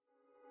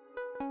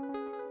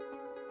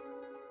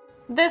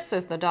This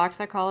is the Dog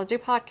Psychology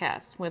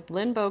Podcast with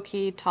Lynn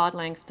Boakey, Todd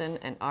Langston,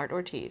 and Art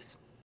Ortiz.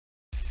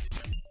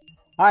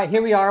 All right,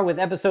 here we are with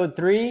episode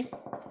 3.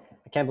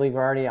 I can't believe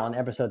we're already on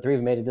episode 3.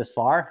 We've made it this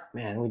far.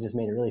 Man, we just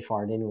made it really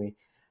far, didn't we?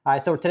 All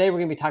right, so today we're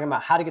going to be talking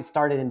about how to get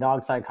started in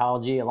dog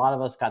psychology. A lot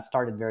of us got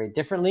started very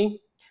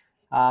differently,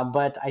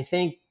 but I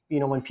think,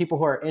 when people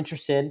who are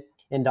interested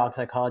in dog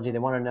psychology, they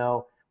want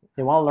to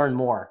learn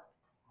more.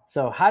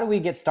 So how do we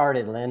get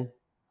started, Lynn?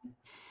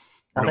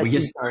 How do we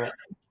get started?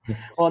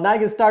 Well,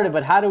 not get started,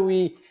 but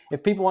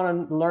if people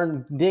want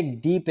to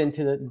dig deep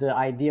into the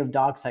idea of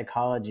dog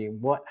psychology,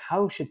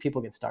 how should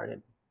people get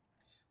started?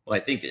 Well,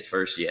 I think that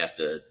first you have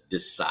to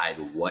decide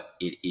what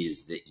it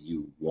is that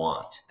you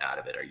want out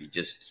of it. Are you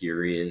just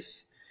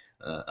curious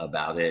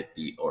about it?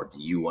 Or do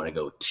you want to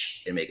go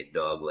and make a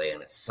dog lay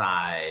on its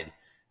side?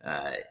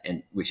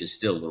 And which is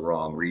still the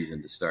wrong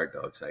reason to start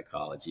dog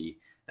psychology.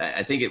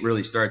 I think it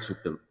really starts with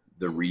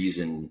the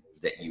reason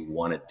that you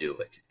want to do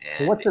it.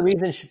 And what's the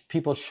reason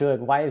people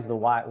should?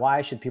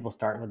 Why should people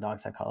start with dog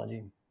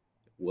psychology?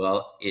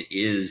 Well, it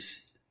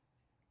is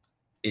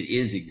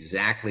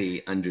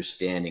exactly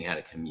understanding how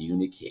to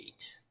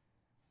communicate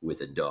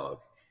with a dog.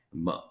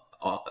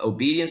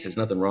 Obedience, there's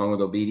nothing wrong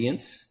with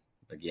obedience.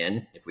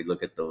 Again, if we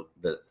look at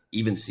the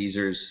even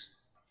Caesar's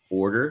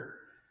order,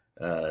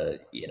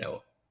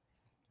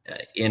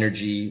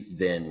 energy,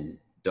 then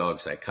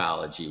dog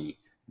psychology,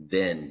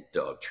 then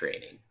dog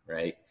training,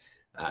 right?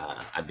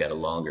 I've got a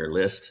longer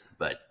list,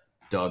 but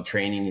dog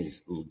training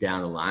is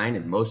down the line,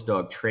 and most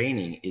dog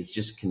training is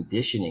just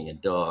conditioning a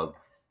dog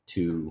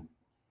to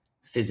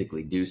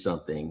physically do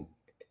something,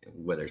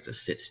 whether it's a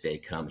sit, stay,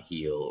 come,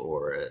 heel,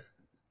 or a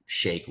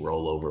shake,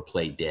 roll over,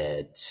 play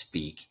dead,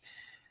 speak.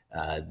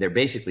 They're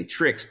basically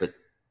tricks, but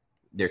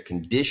they're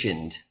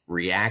conditioned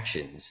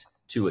reactions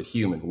to a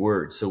human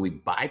word. So we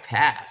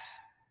bypass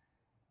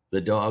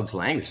the dog's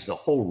language. It's the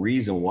whole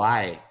reason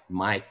why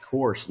my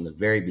course in the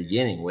very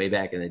beginning, way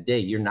back in the day,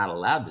 you're not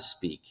allowed to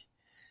speak,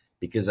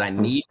 because I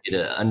need you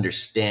to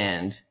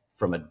understand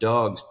from a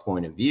dog's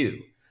point of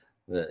view.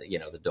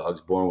 The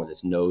dog's born with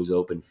its nose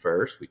open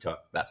first. We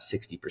talk about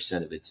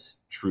 60% of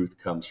its truth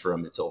comes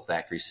from its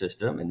olfactory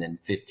system, and then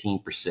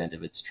 15%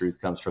 of its truth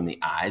comes from the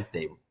eyes.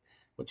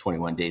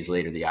 21 days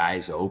later, the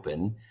eyes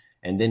open,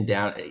 and then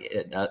down,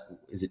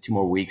 is it 2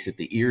 more weeks that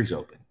the ears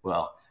open?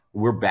 Well,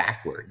 we're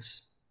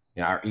backwards.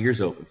 Our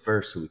ears open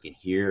first so we can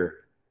hear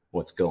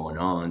what's going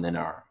on, then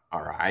our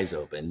eyes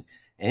open.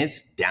 And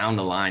it's down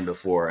the line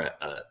before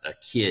a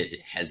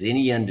kid has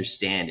any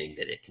understanding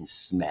that it can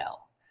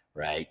smell,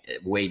 right?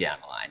 Way down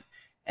the line.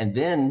 And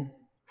then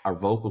our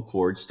vocal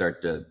cords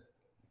start to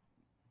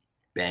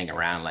bang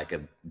around like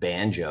a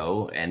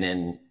banjo. And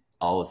then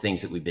all the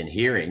things that we've been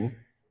hearing,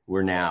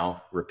 we're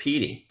now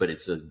repeating. But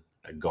it's a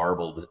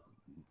garbled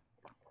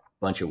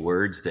bunch of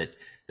words that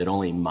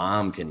only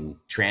mom can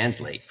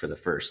translate for the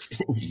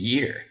first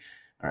year.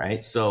 All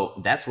right.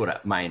 So that's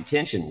what my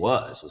intention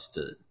was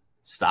to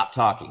stop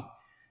talking.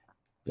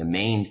 The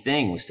main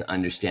thing was to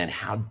understand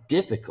how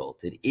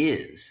difficult it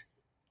is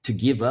to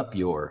give up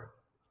your,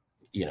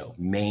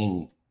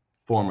 main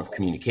form of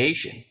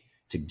communication,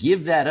 to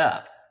give that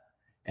up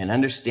and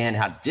understand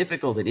how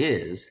difficult it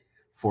is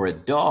for a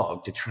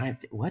dog to try and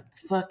what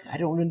the fuck? I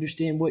don't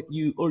understand what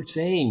you are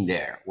saying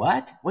there.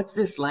 What? What's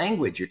this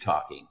language you're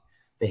talking?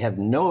 They have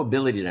no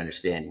ability to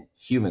understand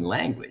human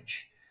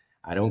language.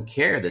 I don't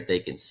care that they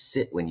can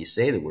sit when you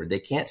say the word. They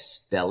can't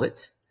spell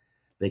it.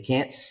 They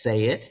can't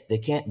say it. They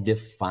can't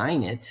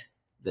define it.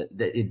 That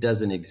it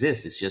doesn't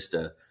exist. It's just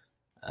a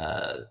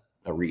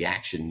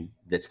reaction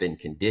that's been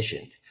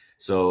conditioned.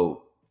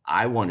 So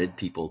I wanted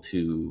people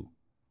to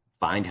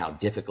find how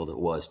difficult it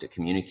was to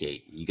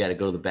communicate. You got to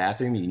go to the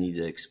bathroom. You need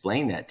to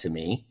explain that to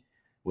me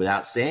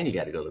without saying you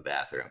got to go to the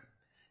bathroom,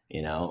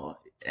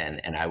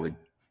 and I would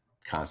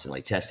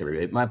constantly test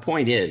everybody. My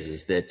point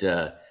is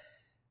that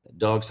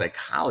dog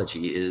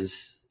psychology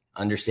is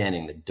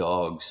understanding the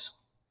dog's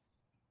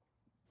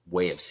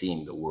way of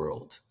seeing the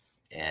world.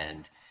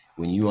 And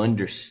when you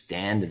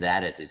understand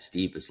that at its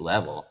deepest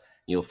level,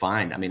 you'll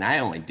find, I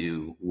only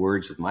do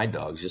words with my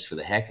dogs just for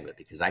the heck of it,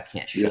 because I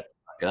can't shut the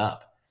fuck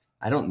up.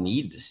 I don't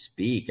need to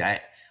speak.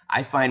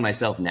 I find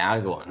myself now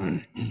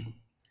going,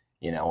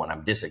 when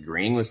I'm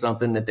disagreeing with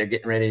something that they're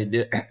getting ready to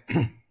do,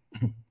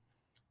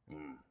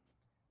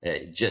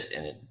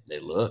 they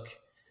look.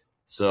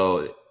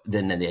 So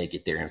then they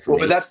get their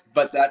information. Well,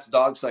 but that's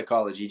dog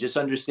psychology. Just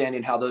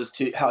understanding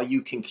how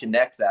you can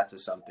connect that to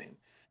something,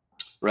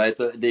 right?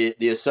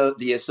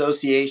 The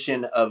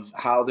association of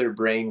how their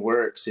brain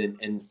works,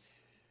 and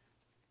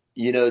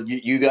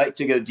you got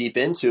to go deep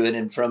into it.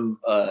 And from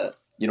a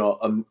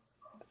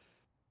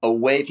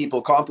way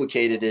people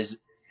complicate it is,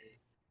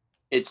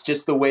 it's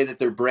just the way that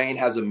their brain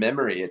has a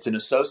memory. It's an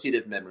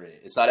associative memory.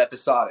 It's not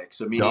episodic.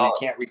 So meaning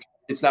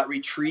it's not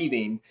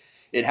retrieving.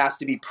 It has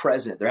to be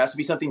present. There has to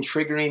be something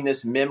triggering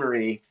this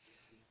memory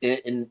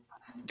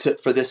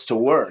for this to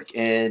work.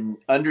 And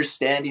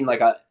understanding,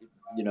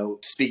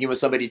 speaking with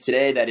somebody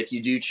today, that if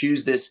you do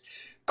choose this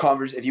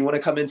if you want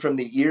to come in from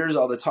the ears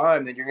all the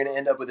time, then you're going to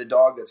end up with a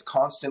dog that's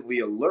constantly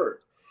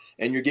alert.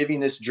 and you're giving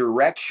this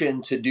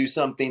direction to do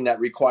something that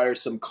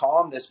requires some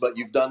calmness, but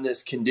you've done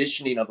this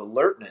conditioning of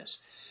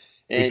alertness.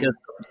 And,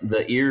 because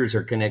the ears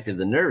are connected to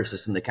the nervous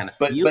system, they kind of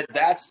feel. But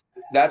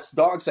that's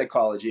dog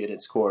psychology at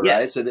its core, yes.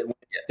 right? So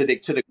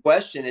that to the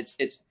question,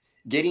 it's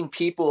getting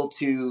people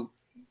to,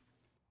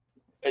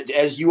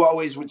 as you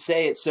always would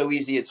say, it's so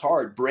easy, it's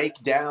hard. Break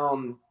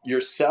down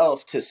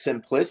yourself to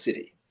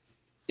simplicity.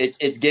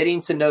 It's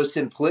getting to know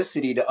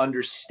simplicity to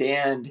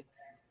understand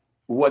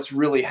what's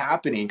really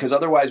happening, because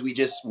otherwise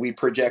we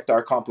project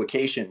our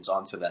complications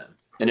onto them,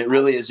 and it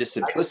really is just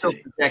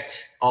simplicity.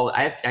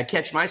 I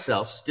catch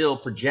myself still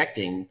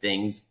projecting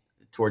things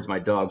towards my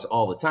dogs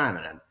all the time,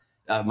 and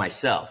I'm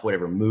myself,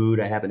 whatever mood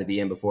I happen to be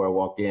in before I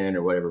walk in,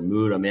 or whatever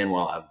mood I'm in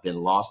while I've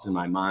been lost in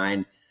my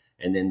mind,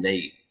 and then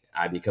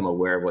I become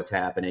aware of what's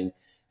happening.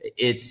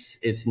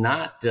 It's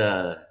not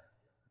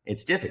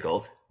it's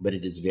difficult, but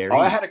it is very.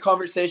 I had a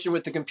conversation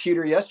with the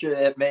computer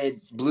yesterday that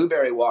made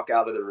Blueberry walk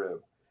out of the room.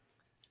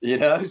 You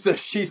know, so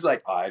she's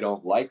like, I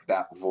don't like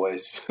that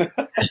voice.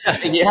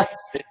 Yeah.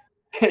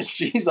 And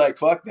she's like,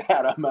 fuck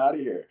that, I'm out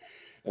of here.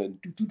 And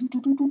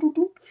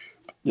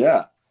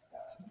yeah.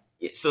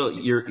 So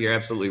you're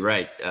absolutely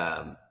right.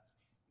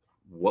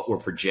 What we're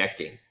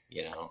projecting,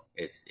 you know,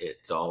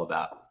 it's all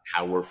about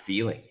how we're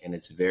feeling, and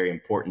it's very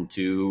important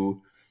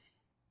to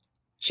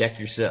check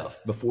yourself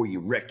before you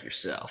wreck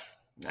yourself.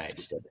 I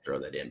just had to throw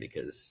that in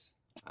because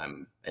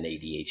I'm an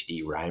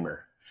ADHD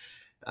rhymer.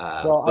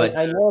 But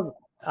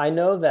I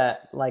know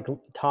that like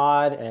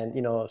Todd and,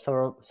 you know,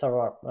 some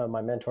of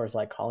my mentors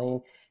like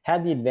Colleen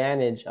had the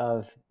advantage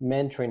of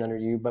mentoring under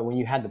you, but when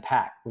you had the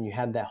pack, when you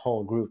had that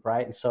whole group,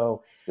 right? And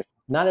so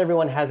not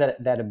everyone has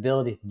that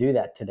ability to do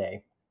that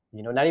today.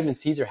 You know, not even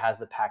Caesar has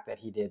the pack that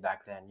he did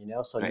back then, you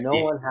know? So no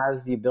one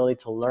has the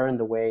ability to learn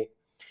the way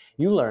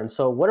you learn.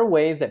 So what are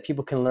ways that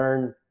people can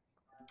learn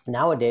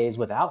nowadays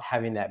without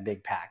having that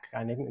big pack?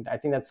 I think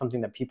that's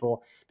something that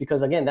people,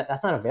 because again,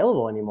 that's not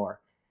available anymore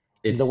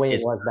the way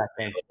it was back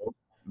then.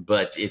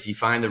 But if you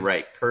find the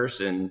right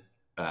person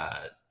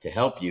to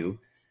help you,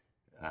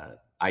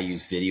 I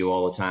use video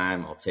all the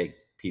time. I'll take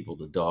people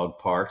to dog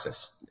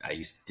parks.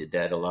 I did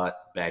that a lot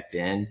back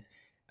then.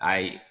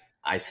 I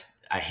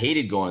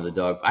hated going to the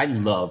dog. I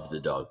loved the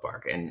dog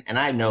park, and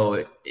I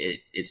know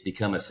it's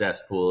become a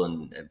cesspool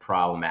and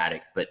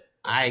problematic. But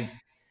I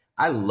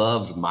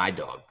loved my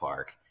dog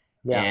park,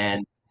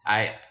 and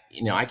I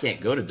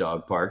can't go to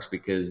dog parks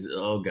because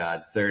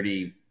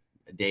 30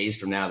 days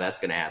from now that's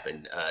going to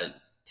happen.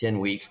 10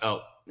 weeks.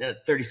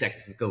 30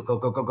 seconds.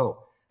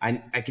 Go.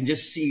 I can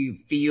just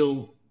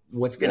feel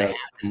what's going to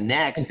happen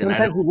next. And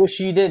sometimes you wish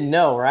you didn't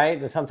know,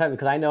 right? Sometimes,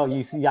 because I know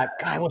you see, like,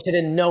 God, I wish I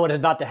didn't know what is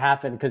about to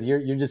happen, because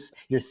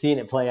you're seeing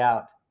it play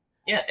out.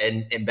 Yeah,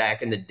 and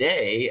back in the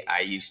day,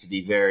 I used to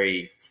be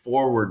very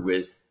forward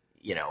with,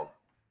 you know,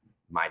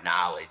 my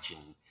knowledge,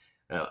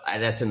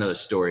 and that's another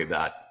story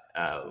about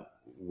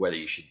whether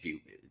you should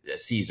be a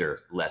Caesar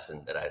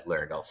lesson that I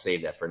learned. I'll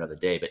save that for another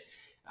day. But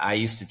I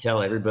used to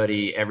tell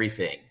everybody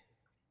everything,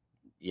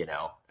 you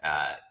know,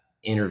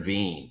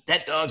 intervene.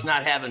 That dog's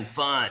not having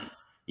fun.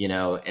 You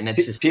know, and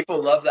it's just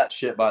people love that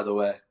shit, by the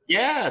way.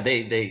 Yeah,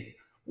 they.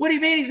 What do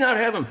you mean he's not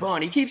having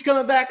fun? He keeps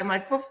coming back. I'm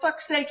like, for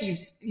fuck's sake,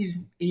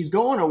 he's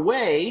going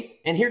away,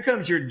 and here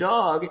comes your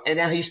dog, and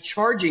now he's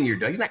charging your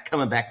dog. He's not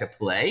coming back to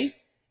play.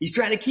 He's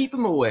trying to keep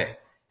him away.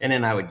 And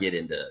then I would get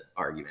into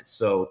arguments.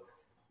 So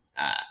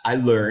I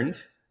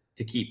learned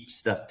to keep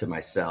stuff to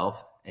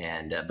myself,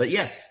 and but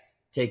yes,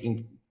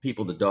 taking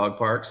people to dog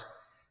parks,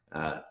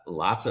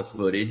 lots of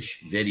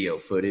footage, video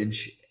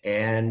footage.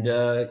 And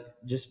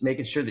just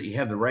making sure that you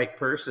have the right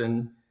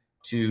person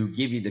to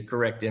give you the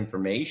correct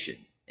information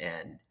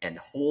and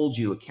hold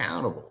you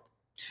accountable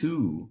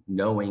to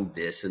knowing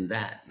this and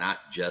that, not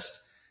just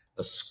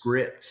a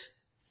script.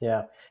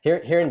 Yeah.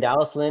 Here in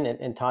Dallas, Lynn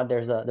and Todd,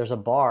 there's a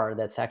bar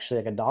that's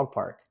actually like a dog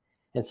park.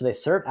 And so they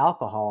serve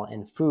alcohol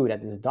and food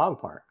at this dog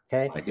park.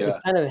 Okay. It's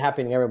kind of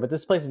happening everywhere, but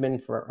this place has been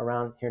for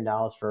around here in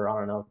Dallas for,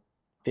 I don't know,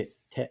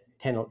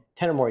 10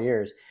 or more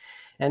years.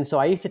 And so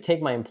I used to take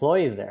my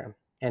employees there.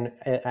 And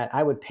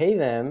I would pay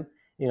them,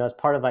 you know, as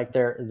part of like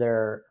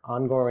their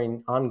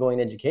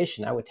ongoing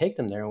education. I would take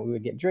them there, and we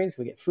would get drinks,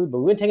 we would get food, but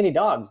we wouldn't take any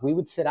dogs. We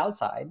would sit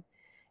outside,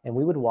 and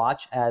we would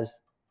watch as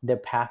their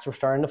packs were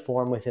starting to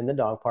form within the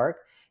dog park.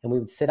 And we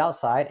would sit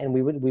outside, and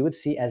we would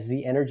see as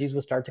the energies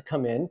would start to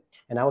come in,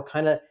 and I would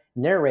kind of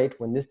narrate,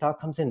 when this dog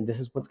comes in, this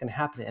is what's going to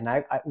happen.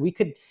 And we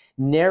could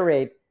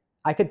narrate.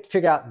 I could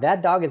figure out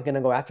that dog is going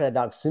to go after that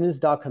dog as soon as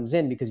the dog comes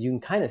in, because you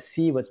can kind of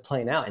see what's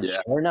playing out. And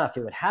sure enough,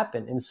 it would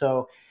happen. And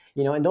so,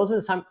 you know, and those are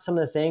some of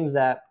the things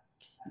that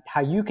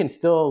how you can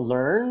still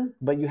learn,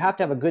 but you have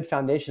to have a good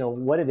foundation of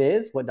what it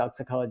is, what dog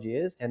psychology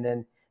is, and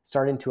then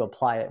starting to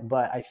apply it.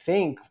 But I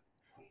think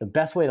the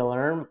best way to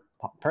learn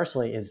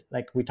personally is,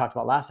 like we talked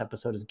about last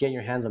episode, is get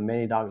your hands on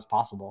many dogs as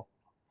possible.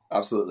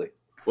 Absolutely.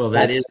 Well,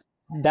 that is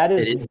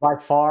by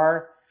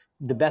far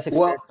the best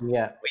experience you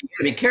get. You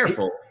gotta be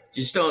careful.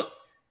 Just don't.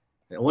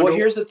 Well,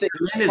 here's the thing.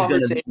 Is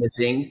going to be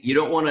missing. You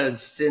don't want to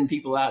send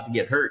people out to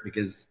get hurt,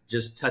 because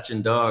just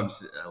touching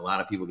dogs, a lot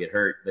of people get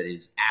hurt, but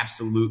it's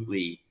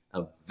absolutely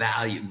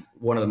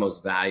one of the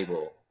most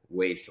valuable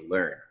ways to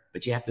learn.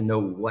 But you have to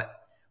know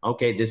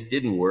okay, this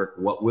didn't work,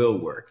 what will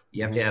work.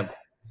 You have to have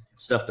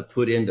stuff to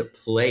put into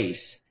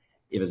place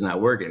if it's not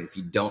working. If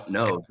you don't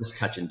know, just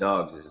touching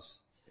dogs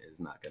is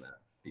not going to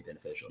be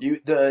beneficial.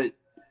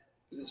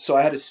 So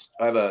I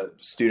have a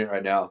student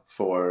right now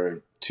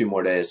for 2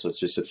 more days. So it's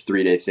just a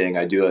 3-day thing.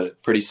 I do a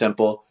pretty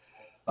simple,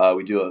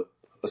 we do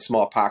a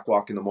small pack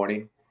walk in the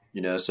morning,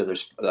 so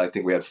I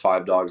think we had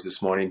 5 dogs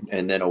this morning,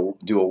 and then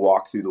do a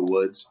walk through the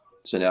woods.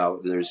 So now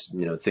there's,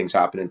 things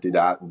happening through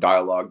that,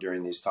 dialogue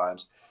during these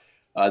times.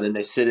 Then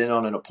they sit in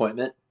on an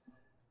appointment,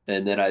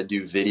 and then I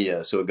do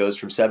video. So it goes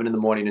from 7 in the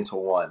morning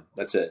until 1.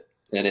 That's it.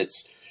 And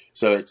it's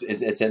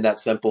in that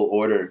simple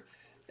order.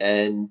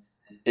 And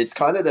it's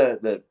kind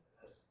of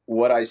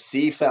what I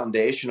see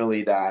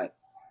foundationally that,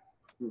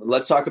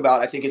 let's talk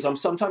about, I think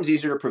it's sometimes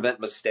easier to prevent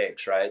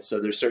mistakes, right? So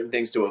there's certain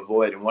things to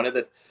avoid. And one of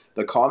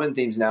the common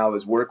themes now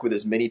is work with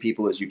as many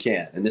people as you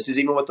can. And this is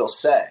even what they'll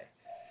say.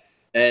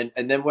 And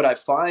then what I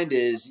find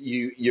is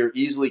you're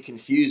easily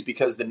confused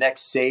because the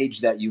next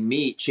sage that you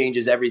meet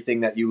changes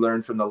everything that you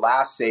learned from the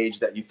last sage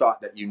that you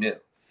thought that you knew,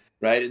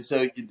 right? And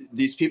so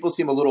these people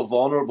seem a little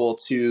vulnerable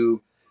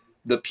to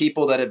the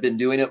people that have been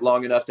doing it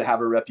long enough to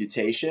have a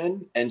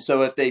reputation. And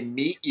so if they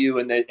meet you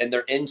and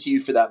they're into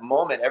you for that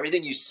moment,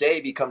 everything you say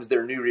becomes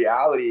their new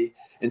reality.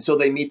 And so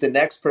they meet the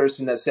next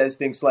person that says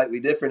things slightly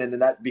different, and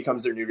then that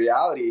becomes their new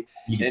reality.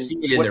 You can see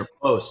it in their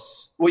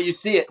posts. Well, you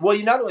see it. Well,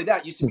 you not only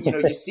that, you see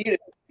it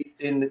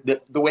in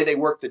the way they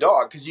work the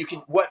dog, because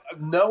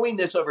knowing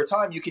this over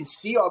time, you can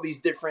see all these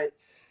different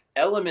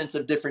elements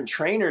of different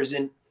trainers.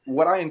 And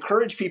what I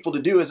encourage people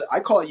to do is, I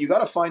call it, you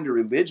got to find a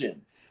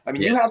religion. I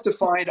mean, yes. You have to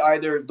find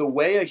either the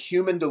way a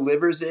human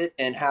delivers it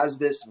and has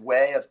this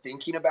way of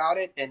thinking about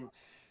it, and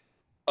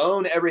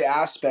own every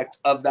aspect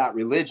of that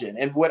religion.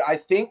 And what I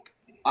think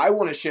I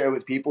want to share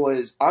with people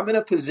is, I'm in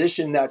a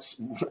position that's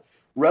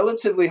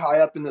relatively high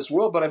up in this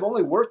world, but I've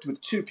only worked with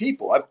 2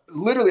 people. I've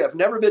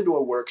never been to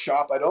a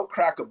workshop. I don't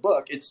crack a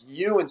book. It's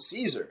you and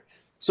Caesar.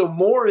 So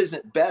more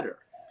isn't better.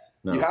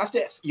 No. You have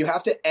to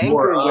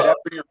anchor whatever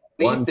your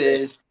belief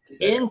is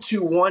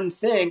into one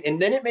thing,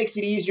 and then it makes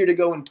it easier to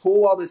go and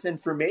pull all this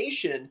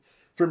information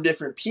from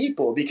different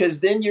people, because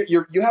then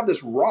you have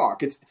this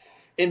rock.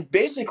 And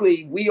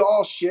basically we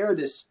all share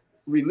this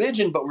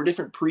religion, but we're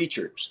different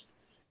preachers.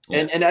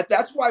 Yeah. And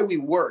that's why we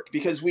work,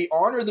 because we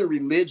honor the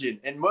religion,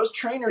 and most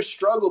trainers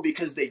struggle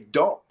because they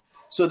don't.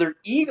 So their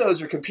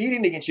egos are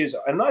competing against you.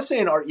 I'm not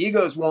saying our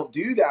egos won't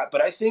do that, but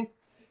I think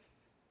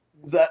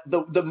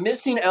the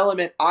missing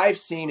element I've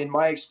seen in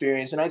my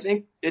experience, and I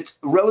think it's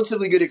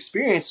relatively good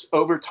experience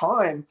over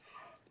time,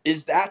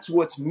 is that's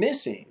what's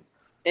missing.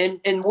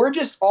 And we're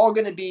just all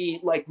going to be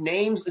like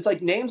names. It's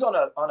like names on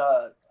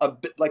a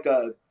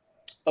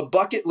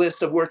bucket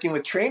list of working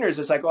with trainers.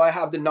 It's like, oh, I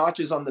have the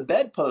notches on the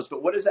bedpost,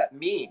 but what does that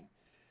mean?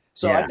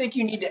 So yeah. I think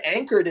you need to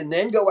anchor it and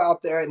then go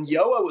out there. And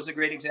Yoa was a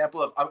great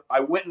example of,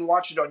 I went and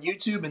watched it on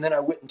YouTube, and then I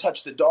went and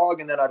touched the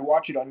dog, and then I'd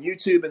watch it on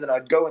YouTube, and then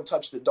I'd go and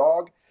touch the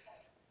dog.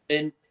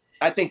 And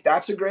I think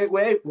that's a great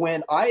way.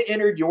 When I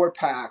entered your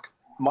pack,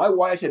 my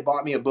wife had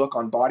bought me a book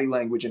on body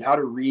language and how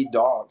to read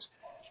dogs.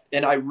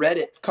 And I read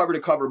it cover to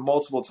cover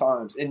multiple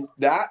times. And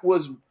that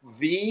was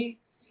the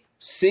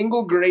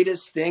single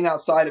greatest thing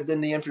outside of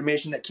then the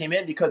information that came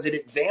in, because it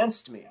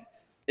advanced me.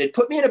 It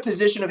put me in a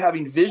position of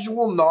having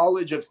visual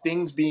knowledge of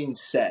things being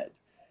said.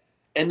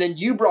 And then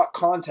you brought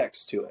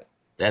context to it.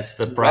 That's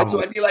the problem. Right?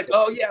 So I'd be like,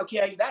 oh yeah,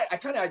 okay,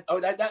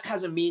 that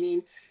has a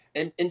meaning.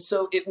 And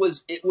so it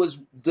was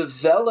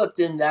developed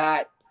in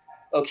that,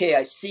 okay,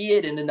 I see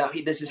it, and then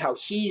this is how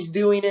he's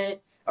doing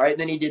it. All right, and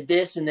then he did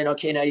this, and then,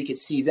 okay, now you can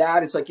see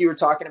that. It's like you were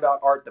talking about,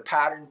 Art, the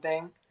pattern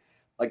thing,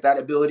 like that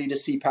ability to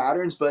see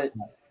patterns. But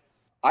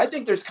I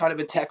think there's kind of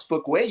a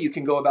textbook way you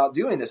can go about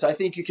doing this. I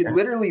think you can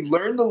literally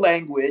learn the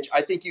language.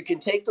 I think you can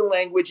take the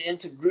language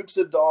into groups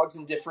of dogs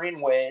in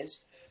different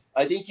ways.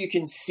 I think you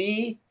can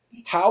see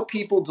how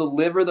people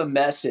deliver the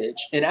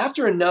message. And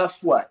after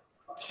enough,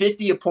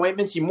 50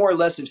 appointments, you more or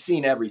less have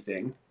seen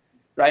everything,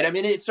 right? I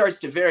mean, it starts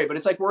to vary, but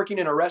it's like working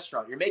in a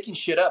restaurant. You're making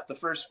shit up the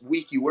first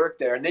week you work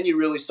there, and then you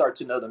really start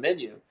to know the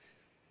menu.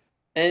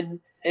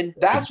 And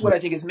that's what I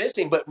think is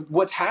missing. But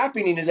what's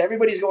happening is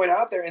everybody's going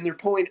out there and they're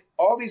pulling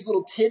all these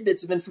little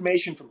tidbits of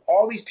information from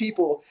all these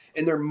people,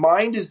 and their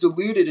mind is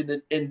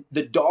diluted, and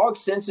the dog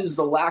senses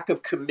the lack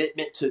of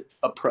commitment to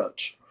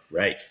approach.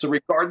 Right. So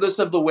regardless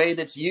of the way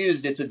that's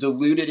used, it's a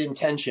diluted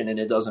intention, and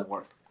it doesn't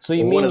work. So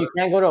you mean you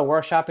can't go to a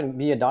workshop and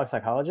be a dog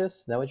psychologist?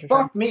 Is that what you're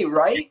saying? Fuck me,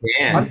 right?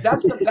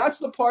 That's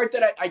the part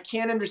that I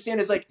can't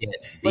understand. Is like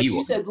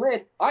you said,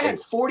 Lynn, I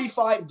had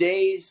 45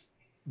 days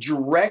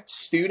direct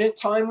student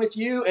time with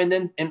you, and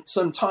then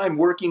some time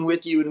working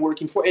with you and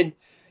working for, and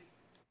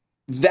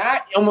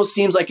that almost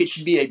seems like it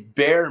should be a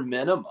bare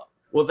minimum.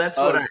 Well, that's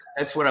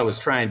what I was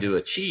trying to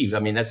achieve. I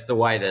mean, that's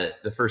why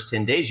the first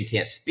 10 days you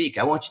can't speak.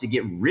 I want you to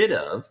get rid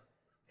of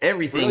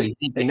everything you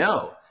think you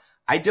know.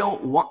 I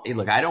don't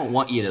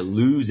want you to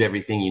lose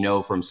everything you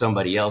know from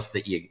somebody else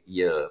that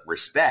you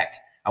respect.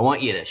 I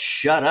want you to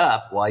shut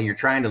up while you're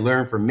trying to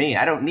learn from me.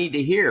 I don't need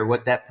to hear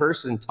what that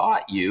person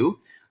taught you.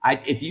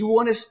 If you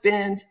want to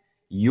spend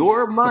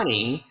your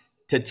money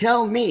to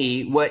tell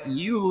me what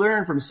you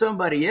learned from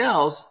somebody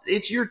else,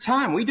 it's your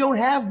time. We don't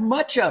have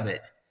much of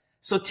it.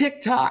 So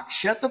TikTok,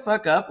 shut the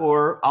fuck up,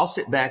 or I'll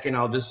sit back and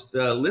I'll just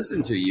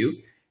listen to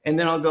you. And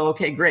then I'll go,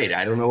 okay, great.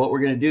 I don't know what we're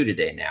going to do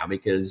today now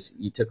because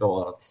you took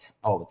all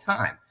the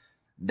time.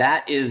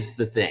 That is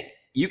the thing.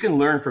 You can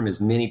learn from as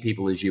many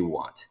people as you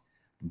want,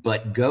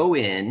 but go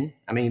in.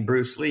 I mean,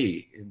 Bruce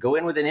Lee, go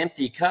in with an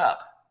empty cup,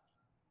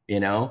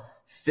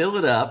 fill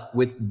it up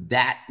with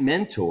that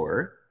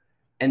mentor.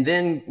 And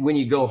then when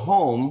you go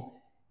home,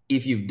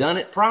 if you've done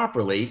it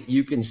properly,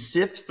 you can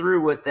sift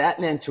through what that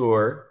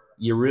mentor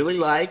you really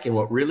like and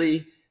what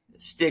really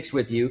sticks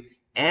with you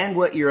and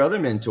what your other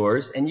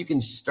mentors, and you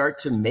can start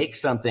to make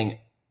something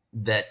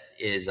that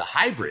is a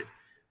hybrid.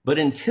 But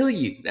until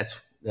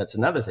that's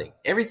another thing.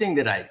 Everything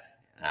that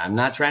I'm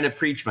not trying to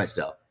preach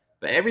myself,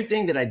 but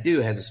everything that I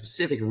do has a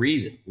specific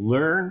reason.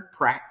 Learn,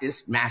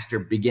 practice, master,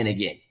 begin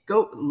again.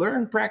 Go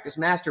learn, practice,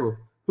 master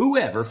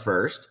whoever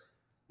first,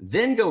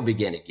 then go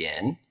begin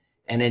again.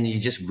 And then you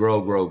just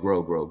grow.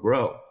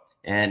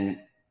 And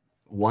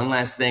one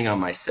last thing on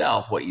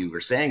myself, what you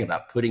were saying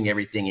about putting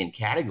everything in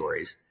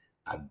categories,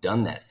 I've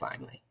done that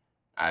finally.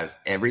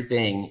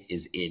 Everything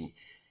is in,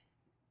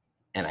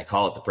 and I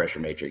call it the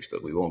pressure matrix,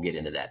 but we won't get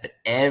into that. But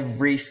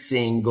every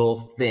single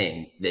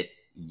thing that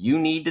you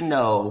need to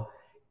know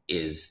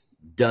is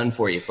done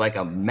for you. It's like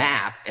a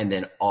map, and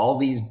then all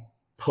these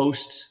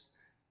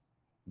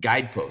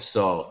guideposts.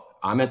 So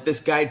I'm at this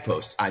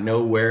guidepost. I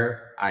know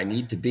where I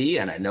need to be,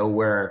 and I know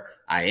where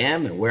I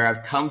am and where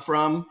I've come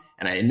from,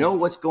 and I know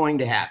what's going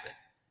to happen.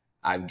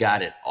 I've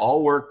got it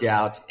all worked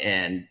out,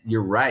 and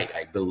you're right.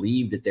 I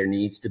believe that there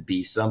needs to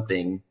be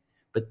something,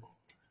 but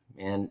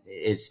man,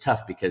 it's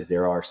tough because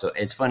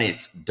it's funny.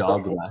 It's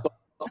dogma.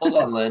 Hold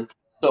on, Lynn.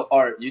 So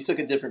Art, you took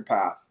a different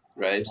path,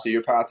 right? So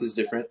your path is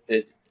different.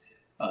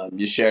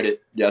 You shared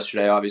it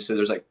yesterday. Obviously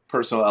there's like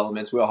personal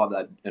elements. We all have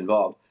that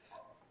involved.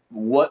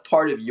 What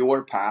part of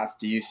your path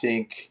do you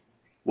think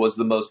was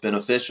the most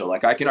beneficial?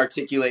 Like, I can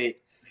articulate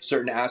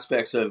certain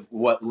aspects of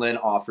what Lynn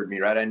offered me,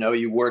 right? I know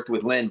you worked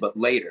with Lynn, but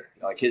later,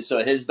 like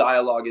his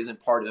dialogue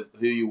isn't part of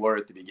who you were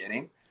at the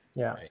beginning.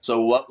 Yeah. So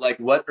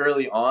what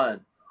early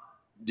on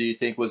do you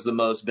think was the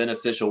most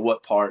beneficial?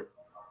 What part?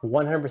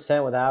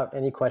 100% without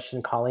any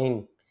question,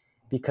 Colleen,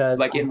 because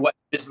like in what,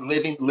 just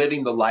living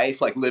the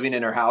life, like living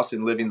in her house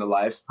and living the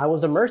life. I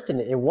was immersed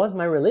in it. It was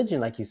my religion.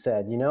 Like you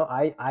said,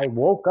 I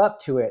woke up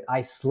to it.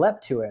 I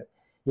slept to it.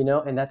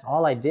 And that's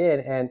all I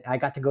did. And I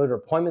got to go to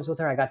appointments with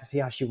her. I got to see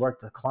how she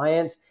worked with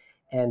clients.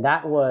 And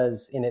that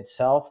was in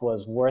itself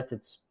was worth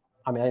its,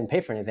 I didn't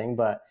pay for anything,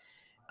 but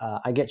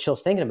I get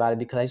chills thinking about it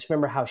because I just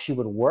remember how she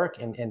would work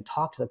and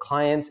talk to the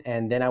clients.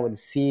 And then I would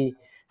see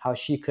how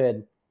she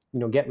could,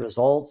 get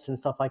results and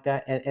stuff like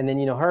that. And then,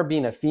 her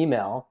being a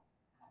female,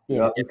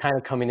 and kind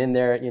of coming in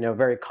there,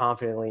 very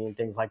confidently and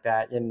things like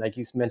that. And like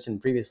you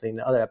mentioned previously in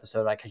the other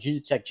episode, she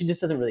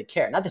just doesn't really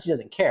care. Not that she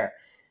doesn't care,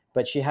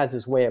 but she has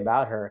this way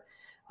about her.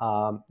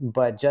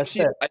 But just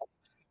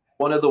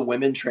one of the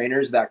women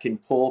trainers that can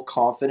pull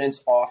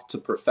confidence off to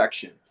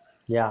perfection.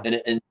 Yeah.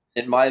 And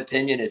in my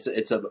opinion, it's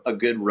a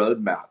good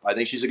roadmap. I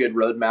think she's a good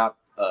roadmap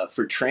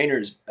for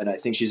trainers. And I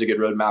think she's a good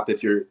roadmap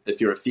if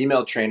you're a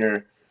female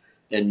trainer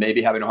and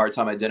maybe having a hard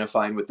time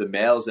identifying with the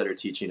males that are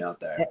teaching out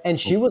there. And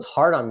she was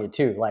hard on me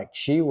too. Like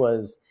she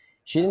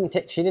didn't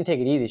take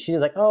it easy. She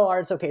was like, "Oh,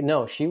 Art, it's okay."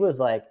 No, she was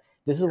like,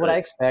 "This is what I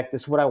expect.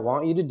 This is what I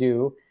want you to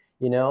do."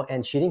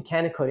 And she didn't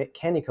candy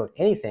coat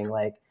anything.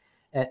 Like,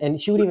 and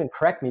she would even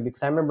correct me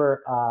because I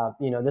remember,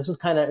 this was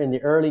kind of in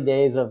the early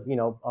days of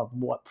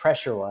what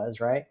pressure was,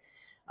 right?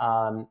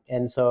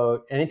 And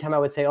so anytime I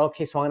would say,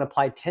 "Okay, so I'm going to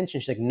apply tension,"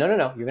 she's like, "No, you're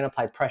going to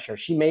apply pressure."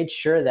 She made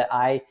sure that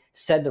I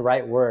said the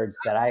right words,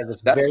 that I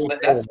was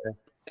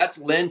that's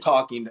Lynn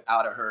talking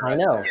out of her. I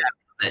know.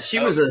 Yeah. She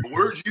was the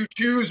words you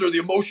choose or the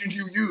emotions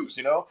you use,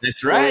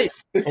 That's right.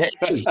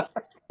 Hey,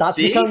 thoughts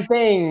become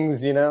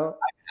things,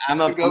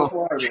 I'm a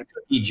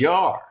cookie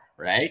jar,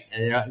 right?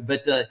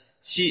 But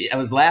I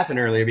was laughing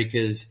earlier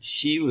because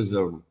she was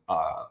a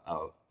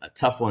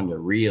tough one to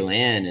reel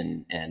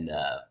in, and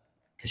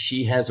because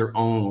she has her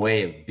own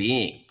way of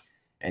being,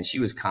 and she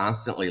was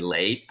constantly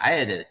late. I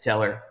had to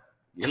tell her,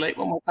 "You're late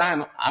one more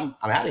time, I'm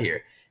out of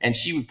here." And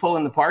she would pull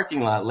in the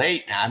parking lot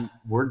late.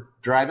 We're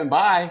driving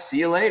by. See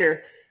you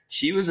later.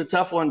 She was a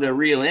tough one to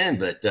reel in,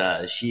 but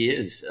she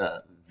is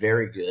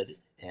very good.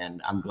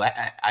 And I'm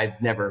glad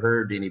I've never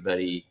heard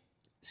anybody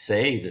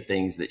say the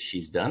things that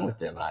she's done with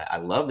them. I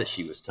love that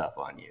she was tough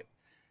on you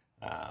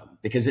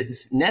because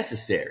it's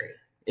necessary.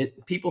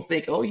 People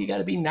think, "Oh, you got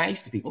to be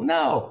nice to people."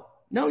 No,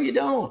 you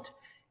don't.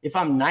 If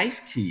I'm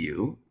nice to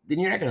you, then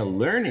you're not going to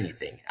learn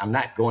anything. I'm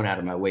not going out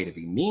of my way to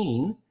be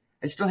mean.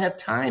 I just don't have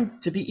time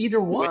to be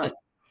either one.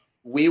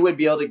 We would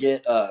be able to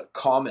get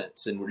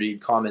comments and read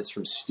comments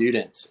from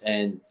students,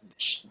 and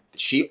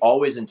she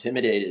always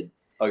intimidated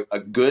a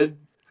good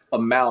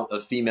amount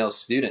of female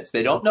students.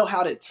 They don't know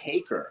how to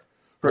take her,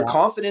 Her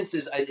confidence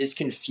is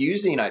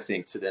confusing, I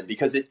think, to them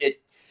because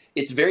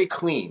it's very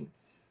clean.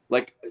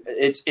 Like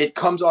it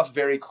comes off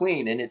very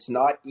clean, and it's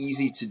not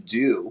easy to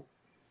do.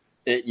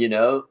 It, you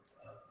know,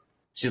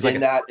 she's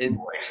like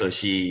so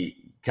she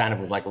kind of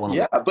was like one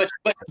of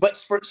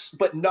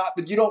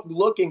but you don't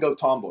look and go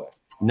tomboy.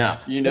 No,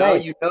 you know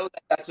that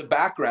that's a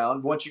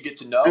background once you get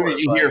to know her.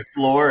 You hear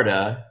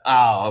Florida.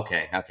 Oh,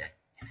 okay.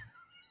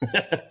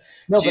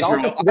 No, but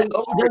also, she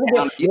doesn't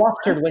get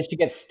flustered when she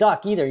gets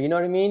stuck either. You know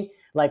what I mean?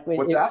 Like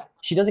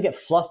she doesn't get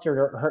flustered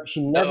or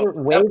she never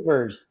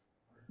wavers.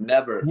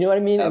 Never. You know what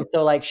I mean? Never. And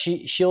so like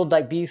she'll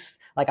like be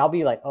like, I'll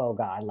be like, oh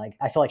God, like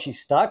I feel like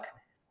she's stuck,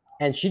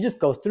 and she just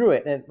goes through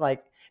it. And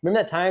like,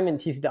 remember that time in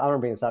TCW? I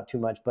don't bring this up too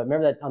much, but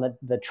remember that on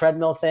the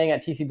treadmill thing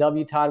at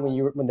TCW, Todd,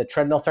 when the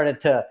treadmill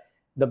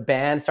the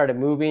band started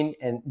moving,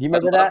 and do you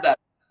remember that?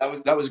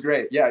 That was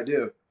great. Yeah, I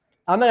do.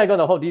 I'm not gonna go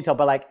into the whole detail,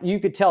 but like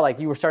you could tell, like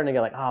you were starting to get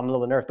like, oh, I'm a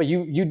little nervous, but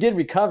you did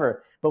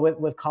recover. But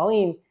with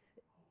Colleen,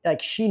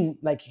 like she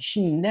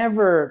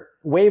never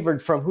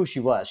wavered from who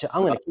she was.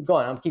 I'm gonna keep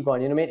going.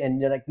 You know what I mean?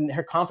 And like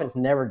her confidence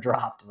never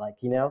dropped. Like,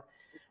 you know,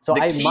 so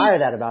I admire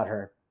that about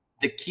her.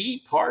 The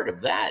key part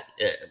of that,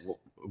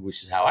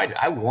 which is how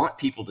I want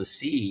people to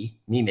see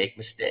me make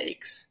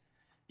mistakes.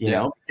 You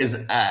know, because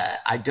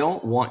I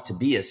don't want to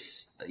be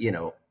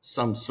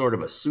some sort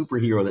of a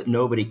superhero that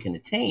nobody can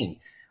attain.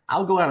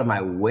 I'll go out of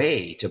my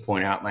way to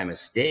point out my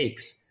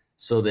mistakes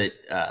so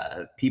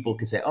that people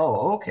can say,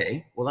 "Oh,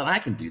 okay, well then I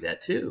can do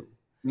that too."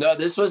 No,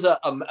 this was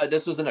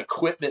an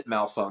equipment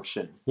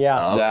malfunction.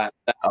 Yeah,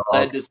 that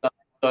led to something.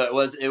 So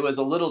it was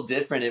a little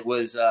different. It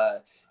was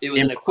an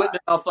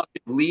equipment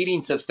malfunction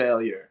leading to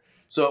failure.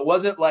 So it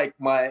wasn't like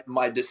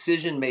my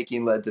decision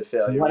making led to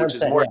failure, which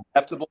is more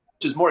acceptable.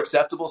 Which is more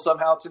acceptable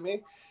somehow to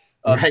me.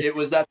 Right. It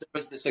was that there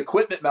was this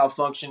equipment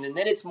malfunction, and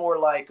then it's more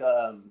like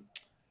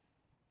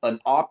an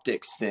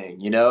optics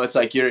thing. You know, it's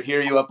like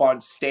you up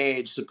on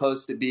stage,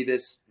 supposed to be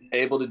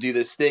able to do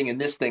this thing, and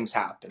this thing's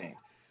happening.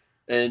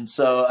 And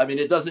so, I mean,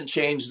 it doesn't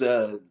change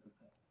the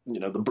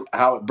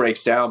how it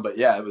breaks down, but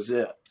yeah, it was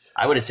it.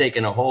 I would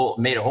have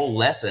made a whole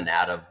lesson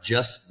out of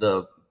just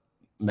the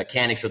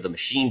mechanics of the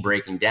machine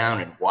breaking down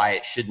and why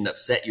it shouldn't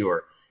upset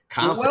your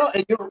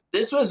confidence. Well,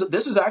 this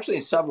was actually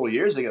several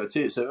years ago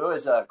too, so it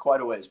was quite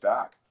a ways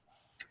back.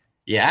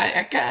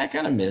 Yeah, I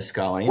kind of miss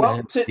Colleen.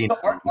 Well, to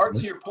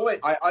your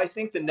point, I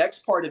think the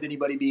next part of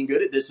anybody being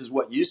good at this is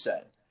what you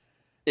said,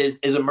 is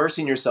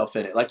immersing yourself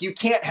in it. Like you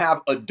can't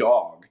have a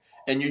dog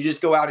and you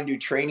just go out and do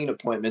training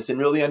appointments and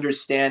really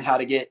understand how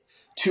to get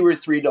 2 or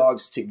 3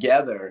 dogs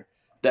together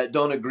that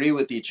don't agree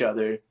with each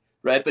other,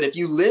 right? But if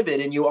you live it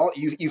and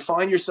you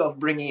find yourself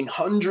bringing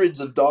hundreds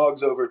of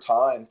dogs over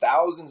time,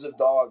 thousands of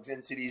dogs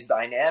into these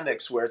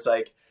dynamics where it's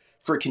like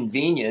for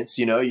convenience,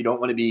 you don't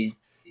want to be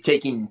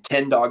taking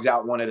 10 dogs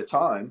out one at a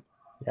time.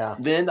 Yeah.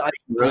 Then the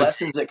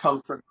lessons that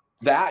come from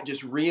that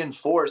just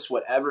reinforce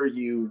whatever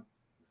you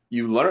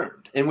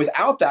learned. And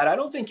without that, I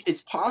don't think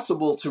it's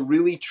possible to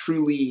really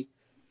truly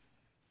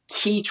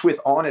teach with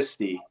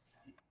honesty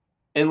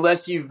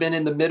unless you've been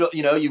in the middle,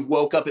 you've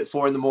woke up at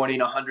 4 a.m.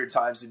 100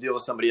 times to deal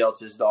with somebody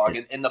else's dog.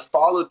 And the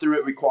follow through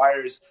it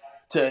requires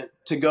to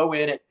go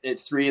in at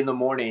 3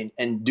 a.m.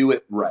 and do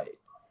it right.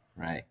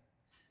 Right.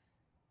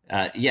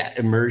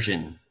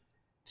 Immersion.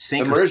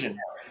 Immersion.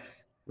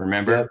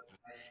 Remember? Yep.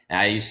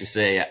 I used to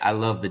say, I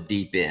love the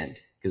deep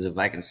end because if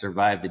I can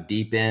survive the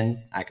deep end,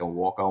 I can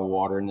walk on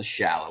water in the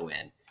shallow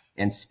end.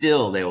 And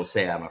still they will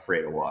say I'm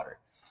afraid of water.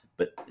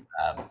 But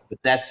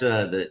that's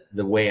the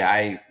way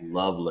I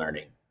love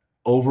learning.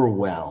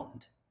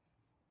 Overwhelmed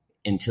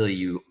until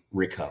you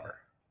recover.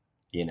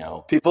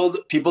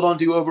 People don't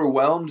do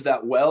overwhelmed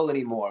that well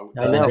anymore.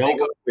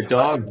 The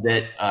dogs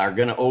that are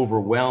going to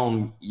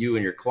overwhelm you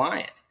and your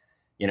client.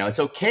 It's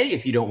okay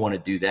if you don't want to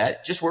do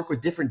that. Just work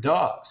with different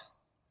dogs.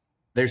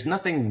 There's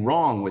nothing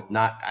wrong with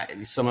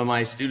some of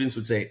my students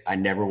would say, I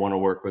never want to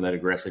work with an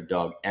aggressive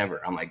dog ever.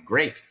 I'm like,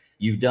 great.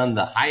 You've done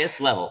the highest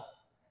level,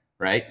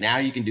 right? Now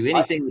you can do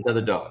anything with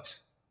other dogs.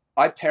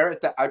 I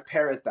parrot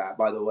that,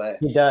 by the way.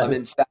 He does. I'm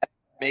in fact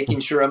making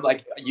sure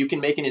you can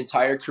make an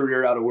entire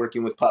career out of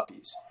working with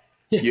puppies.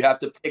 You have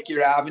to pick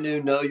your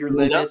avenue, know your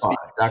limits.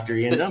 Dr.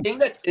 Ian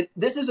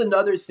This is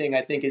another thing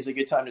I think is a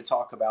good time to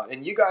talk about.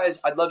 And you guys,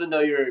 I'd love to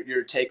know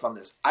your take on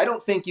this. I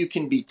don't think you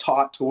can be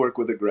taught to work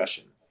with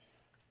aggression.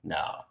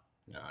 No.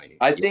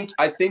 I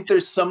think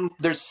there's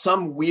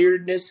some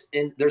weirdness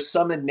and there's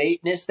some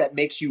innateness that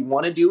makes you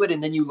want to do it,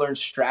 and then you learn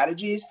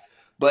strategies.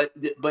 But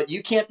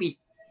you can't be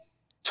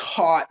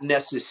taught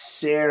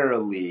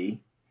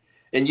necessarily.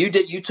 And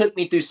you took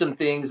me through some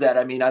things that,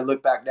 I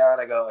look back now and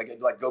I go,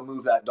 go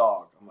move that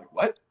dog. I'm like,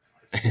 what?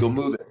 Go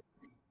move it.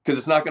 Because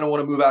it's not going to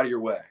want to move out of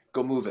your way.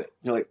 Go move it.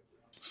 You're like,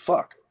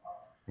 fuck.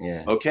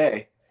 Yeah.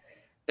 Okay.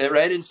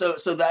 Right. And so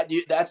those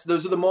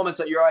are the moments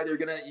that you're either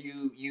going to,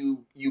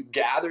 you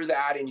gather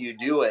that and you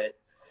do it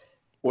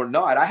or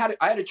not. I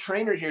had a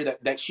trainer here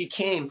that she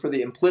came for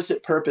the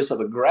implicit purpose of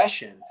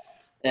aggression.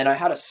 And I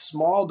had a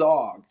small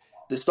dog.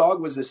 This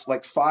dog was this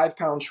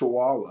 5-pound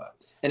Chihuahua.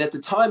 And at the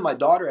time, my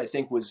daughter, I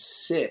think, was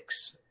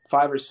 6,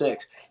 5 or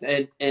 6.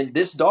 And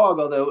this dog,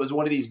 although it was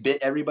one of these bit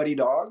everybody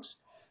dogs,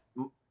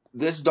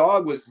 this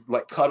dog was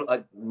like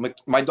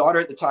my daughter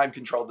at the time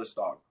controlled this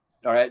dog.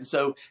 All right. And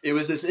so it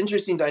was this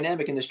interesting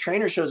dynamic, and this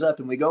trainer shows up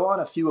and we go on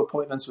a few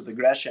appointments with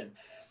Aggression,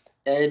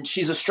 and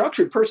she's a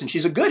structured person.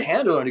 She's a good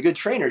handler and a good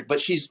trainer,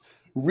 but she's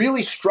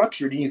really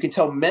structured, and you can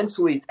tell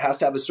mentally has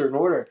to have a certain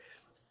order.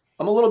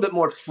 I'm a little bit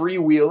more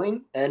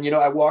freewheeling, and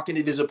I walk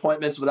into these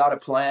appointments without a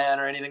plan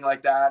or anything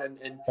like that, and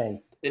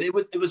it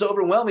was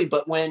overwhelming.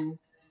 But when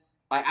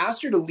I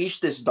asked her to leash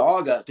this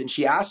dog up, and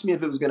she asked me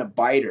if it was going to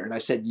bite her, and I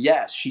said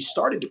yes, she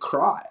started to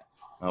cry.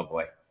 Oh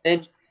boy!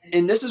 And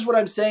this is what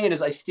I'm saying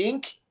is I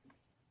think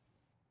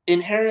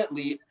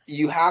inherently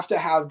you have to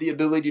have the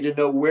ability to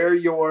know where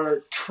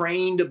your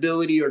trained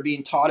ability or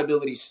being taught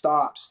ability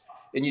stops,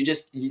 and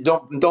you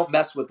don't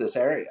mess with this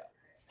area.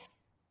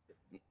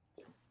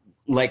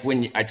 Like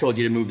when I told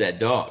you to move that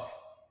dog,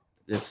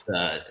 this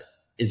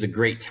is a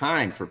great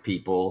time for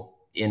people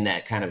in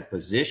that kind of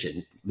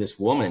position. This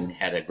woman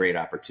had a great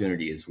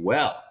opportunity as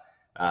well.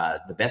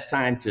 The best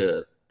time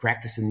to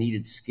practice a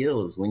needed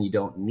skill is when you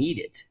don't need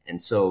it.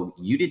 And so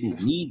you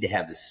didn't need to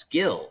have the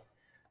skill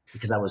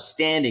because I was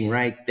standing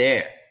right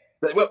there.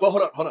 Well,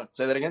 hold on.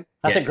 Say that again.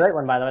 That's a great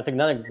one, by the way. That's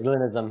another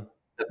Glennism.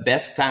 The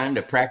best time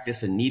to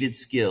practice a needed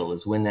skill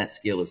is when that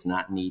skill is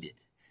not needed.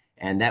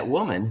 And that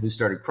woman who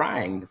started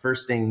crying, the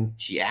first thing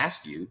she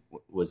asked you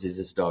was, is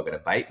this dog going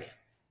to bite me?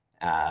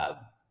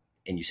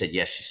 And you said,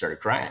 yes, she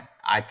started crying.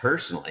 I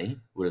personally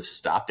would have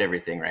stopped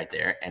everything right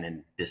there and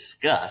in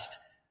disgust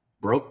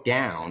broke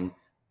down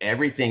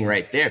everything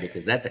right there,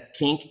 because that's a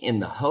kink in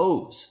the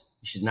hose.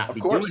 You should not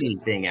be doing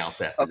anything else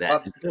after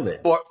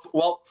that.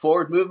 Well,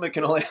 forward movement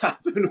can only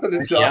happen when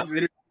the dog's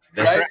in,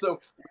 right?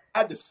 So we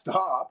had to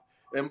stop,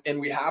 and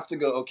we have to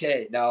go,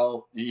 okay,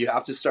 now you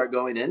have to start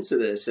going into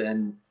this.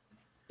 And,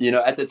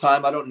 at the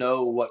time, I don't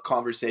know what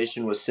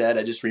conversation was said.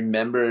 I just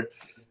remember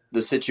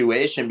the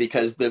situation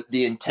because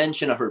the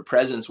intention of her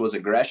presence was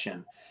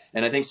aggression.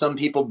 And I think some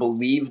people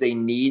believe they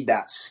need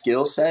that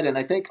skill set. And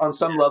I think on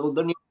some level,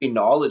 there needs to be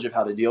knowledge of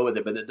how to deal with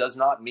it, but it does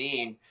not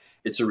mean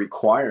it's a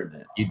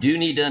requirement. You do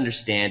need to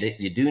understand it.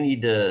 You do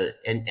need to,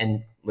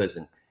 and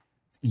listen,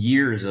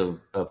 years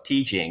of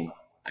teaching,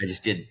 I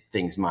just did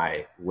things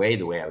my way,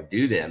 the way I would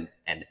do them.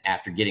 And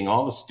after getting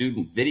all the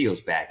student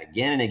videos back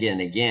again and again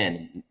and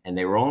again, and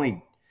they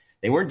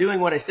weren't doing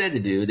what I said to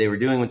do. They were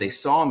doing what they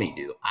saw me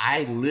do.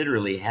 I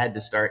literally had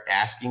to start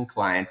asking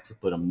clients to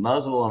put a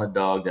muzzle on a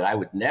dog that I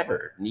would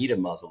never need a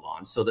muzzle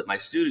on, so that my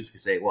students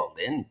could say, well,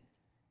 then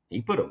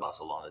he put a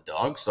muzzle on the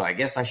dog, so I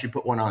guess I should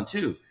put one on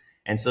too.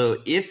 And so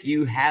if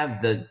you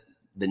have the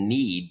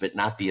need, but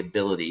not the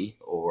ability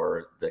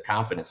or the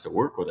confidence to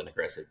work with an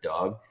aggressive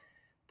dog,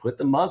 put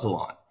the muzzle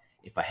on.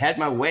 If I had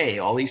my way,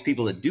 all these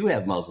people that do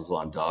have muzzles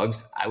on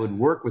dogs, I would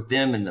work with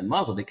them in the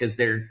muzzle, because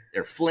they're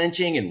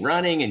flinching and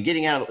running and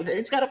getting out of it.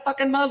 It's got a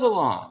fucking muzzle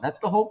on. That's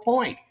the whole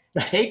point.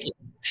 Take it.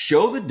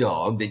 Show the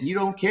dog that you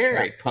don't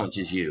care it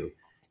punches you.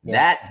 Yeah.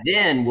 That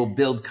then will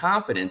build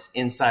confidence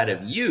inside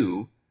of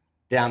you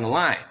down the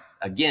line.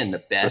 Again,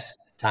 the best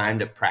time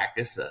to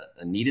practice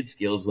a needed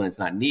skill is when it's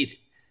not needed.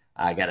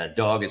 I got a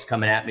dog that's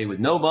coming at me with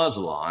no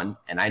muzzle on,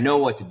 and I know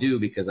what to do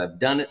because I've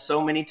done it so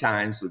many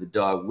times with a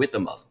dog with a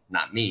muzzle.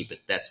 Not me, but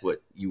that's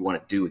what you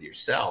want to do with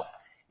yourself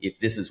if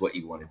this is what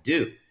you want to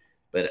do.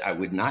 But I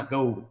would not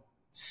go,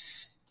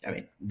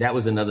 that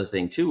was another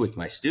thing too with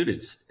my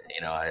students,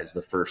 as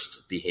the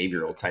first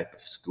behavioral type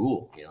of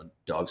school,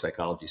 dog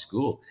psychology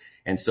school.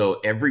 And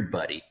so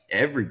everybody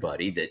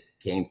that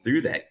came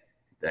through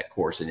that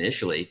course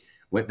initially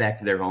went back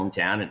to their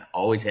hometown and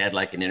always had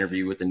like an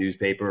interview with the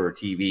newspaper or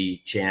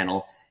TV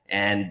channel.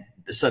 And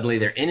suddenly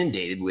they're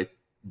inundated with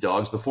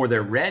dogs before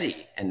they're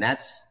ready. And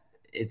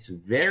it's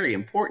very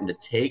important to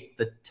take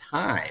the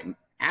time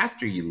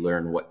after you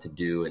learn what to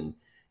do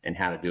and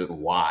how to do it and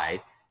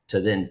why,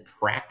 to then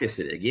practice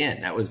it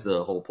again. That was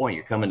the whole point.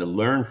 You're coming to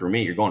learn from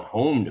me. You're going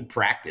home to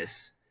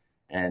practice.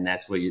 And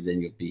that's where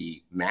you'll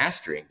be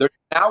mastering.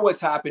 Now what's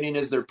happening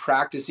is they're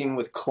practicing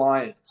with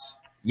clients.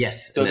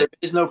 Yes. So there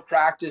is no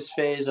practice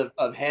phase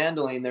of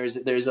handling.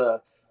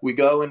 We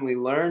go and we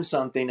learn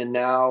something, and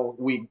now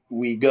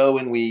we go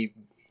and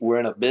we're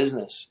in a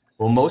business.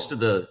 Well, most of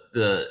the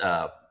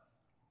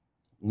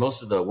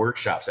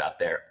workshops out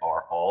there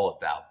are all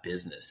about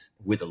business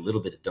with a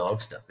little bit of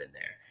dog stuff in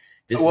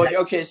there. So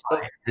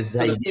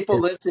the people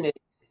listening,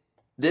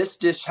 this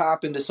just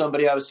happened to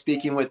somebody I was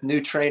speaking with,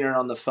 new trainer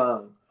on the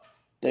phone.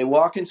 They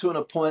walk into an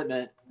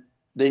appointment.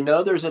 They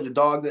know there's a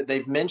dog that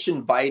they've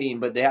mentioned biting,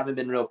 but they haven't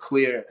been real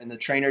clear, and the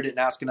trainer didn't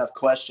ask enough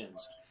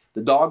questions.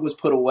 The dog was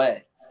put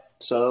away.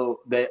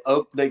 So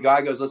the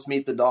guy goes, let's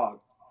meet the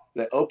dog.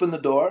 They open the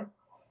door.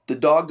 The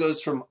dog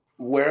goes from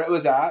where it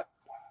was at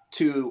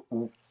to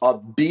a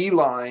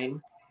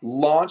beeline,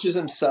 launches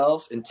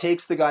himself, and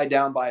takes the guy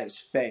down by his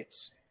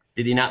face.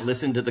 Did he not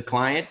listen to the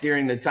client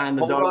during the time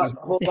the dog was...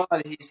 Hold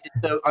on.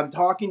 So I'm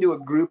talking to a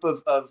group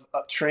of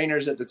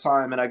trainers at the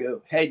time, and I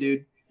go, hey,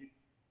 dude,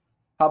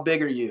 how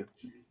big are you?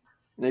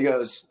 And he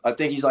goes, I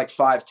think he's like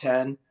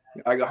 5'10".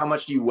 I go, how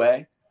much do you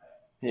weigh?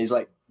 And he's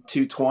like,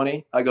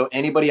 220. I go,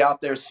 anybody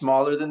out there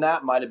smaller than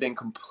that might have been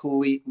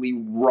completely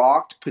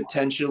rocked,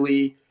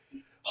 potentially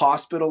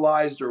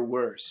hospitalized or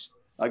worse.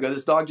 I go,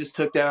 this dog just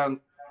took down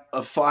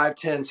a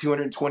 5'10",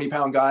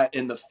 220-pound guy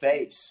in the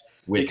face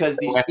because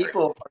these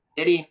people are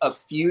getting a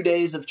few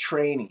days of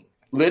training,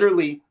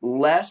 literally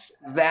less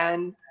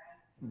than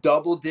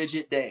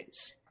double-digit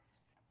days,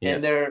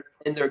 and they're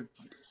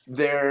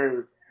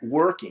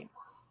working,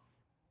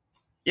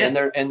 and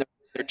they're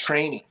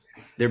training.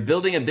 They're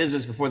building a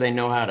business before they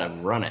know how to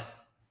run it,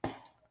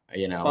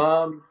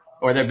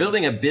 or they're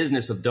building a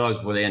business of dogs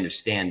before they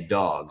understand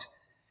dogs.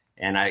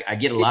 And I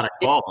get a lot of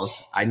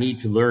calls. I need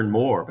to learn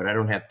more, but I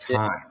don't have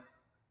time.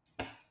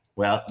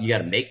 Well, you got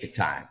to make the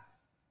time.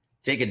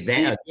 Take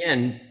advantage.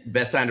 Again,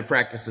 best time to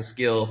practice a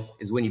skill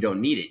is when you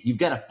don't need it. You've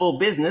got a full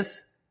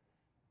business,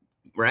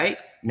 right?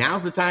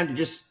 Now's the time to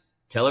just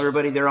tell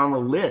everybody they're on the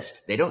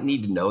list. They don't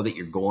need to know that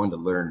you're going to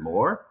learn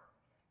more.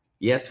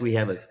 Yes, we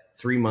have a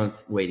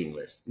 3-month waiting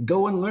list.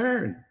 Go and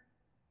learn.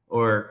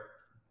 Or,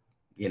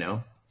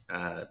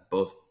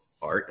 both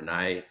Art and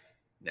I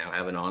now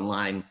have an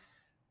online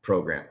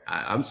program.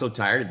 I'm so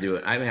tired of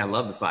doing it. I mean, I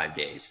love the 5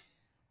 days,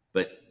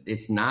 but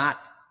it's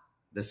not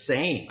the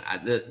same.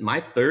 My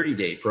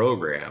 30-day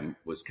program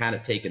was kind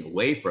of taken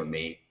away from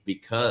me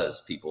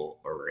because people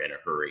are in a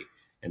hurry.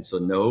 And so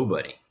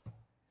nobody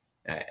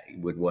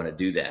would want to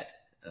do that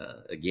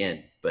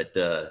again. But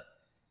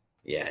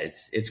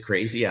it's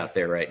crazy out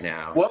there right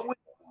now. What would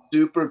be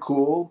super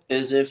cool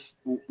is if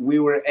we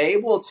were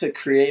able to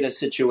create a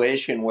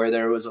situation where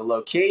there was a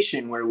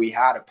location where we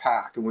had a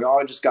pack and we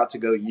all just got to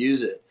go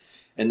use it.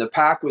 And the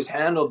pack was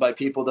handled by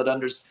people that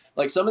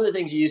like some of the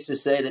things you used to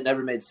say that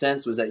never made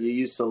sense was that you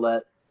used to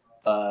let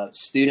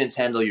students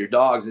handle your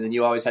dogs and then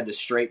you always had to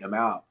straighten them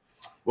out.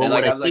 Well,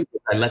 and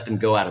I let them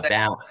go out of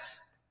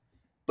balance.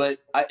 But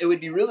it would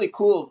be really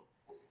cool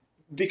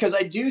because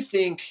I do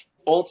think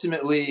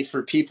ultimately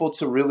for people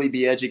to really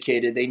be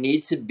educated, they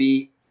need to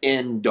be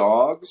in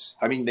dogs.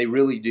 I mean, they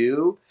really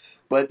do.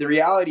 But the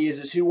reality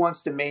is who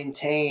wants to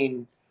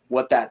maintain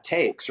what that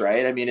takes,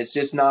 right? I mean,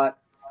 it's not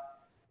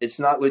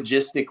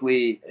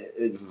logistically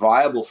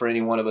viable for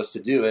any one of us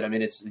to do it. I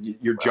mean,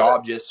 your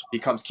job just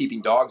becomes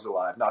keeping dogs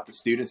alive, not the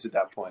students at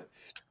that point.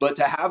 But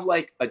to have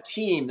like a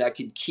team that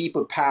could keep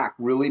a pack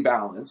really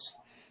balanced,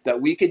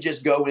 that we could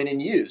just go in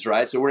and use,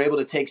 right? So we're able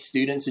to take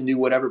students and do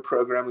whatever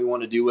program we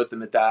want to do with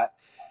them at that,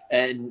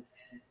 and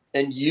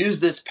use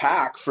this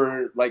pack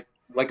for like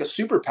a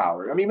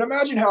superpower. I mean,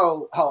 imagine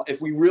how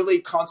if we really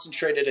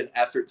concentrated an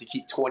effort to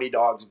keep 20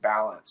 dogs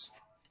balanced,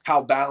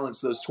 how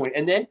balanced those 20,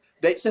 and then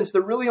since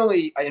they're really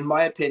only, in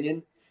my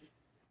opinion,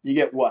 you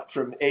get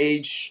from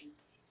age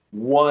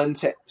 1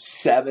 to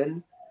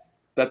 7,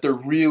 that they're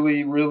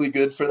really, really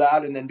good for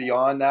that. And then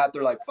beyond that,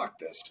 they're like, fuck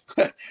this,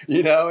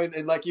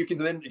 and like you can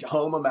then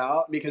home them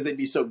out because they'd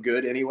be so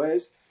good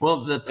anyways.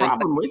 Well, the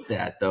problem with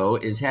that though,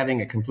 is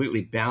having a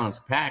completely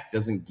balanced pack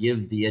doesn't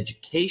give the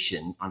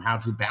education on how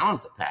to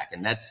balance a pack.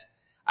 And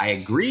I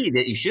agree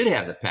that you should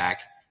have the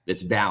pack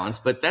that's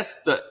balanced, but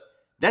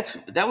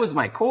that was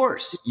my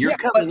course.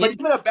 But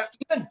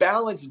even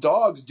balanced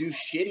dogs do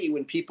shitty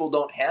when people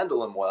don't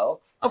handle them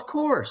well. Of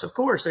course,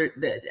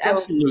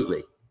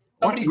 absolutely.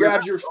 Somebody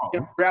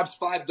grabs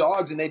 5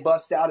 dogs and they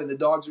bust out and the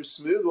dogs are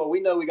smooth. Well, we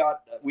know we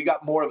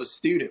got more of a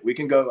student. We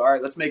can go, all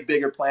right, let's make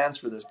bigger plans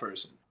for this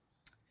person.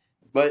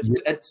 But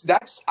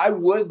I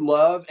would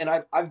love, and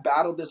I've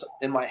battled this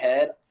in my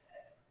head,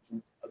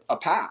 a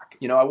pack.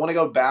 I want to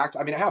go back.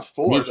 I mean, I have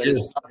 4, but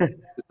it's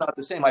not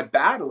the same. I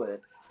battle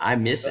it. I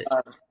miss it.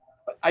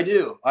 I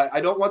do.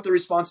 I don't want the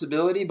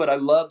responsibility, but I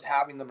loved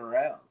having them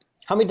around.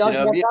 How many dogs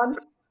do you have,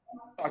 Todd?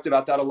 Talked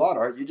about that a lot,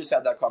 Art. You just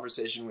had that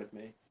conversation with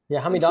me. Yeah,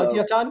 how many dogs do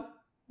you have, Todd?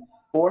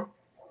 4.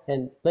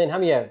 And Lynn, how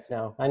many you have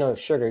now? I know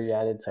Sugar you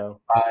added,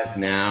 so 5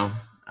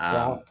 now.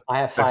 I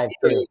have 5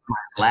 too. My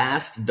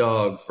last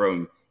dog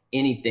from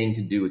anything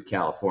to do with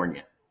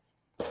California.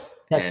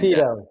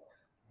 Tuxedo. And,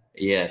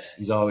 yes,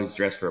 he's always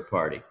dressed for a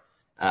party.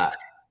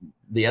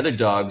 The other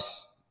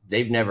dogs,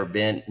 they've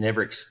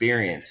never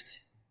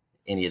experienced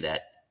any of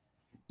that.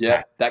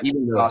 Yeah,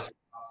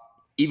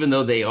 even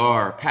though they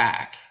are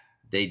pack,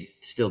 they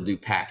still do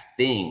pack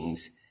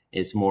things.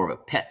 It's more of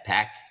a pet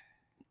pack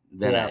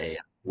than a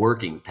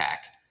working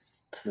pack.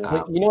 You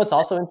know what's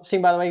also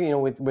interesting, by the way,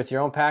 with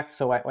your own pack.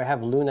 So I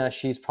have Luna.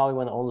 She's probably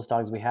one of the oldest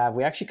dogs we have.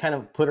 We actually kind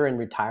of put her in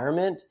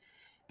retirement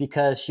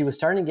because she was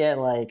starting to get it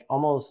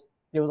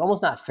was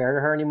almost not fair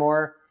to her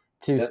anymore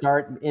to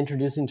start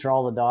introducing to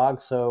all the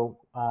dogs. So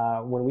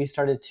when we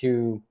started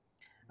to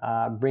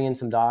bring in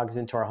some dogs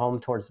into our home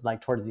towards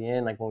the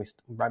end,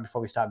 right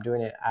before we stopped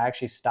doing it, I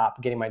actually stopped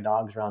getting my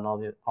dogs around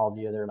all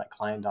the other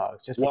client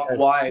dogs just because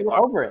why? They were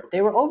over it.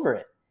 They were over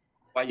it.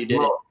 Why you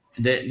did it?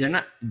 They're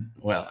not.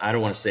 Well, I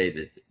don't want to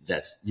say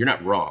that's you're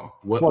not wrong.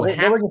 They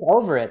were just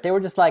over it. They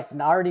were just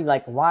already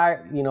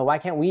why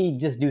can't we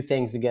just do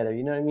things together?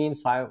 You know what I mean?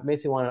 So I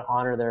basically wanted to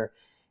honor their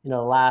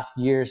last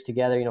years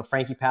together.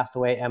 Frankie passed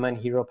away, Emma and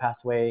Hero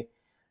passed away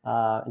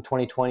in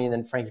 2020, and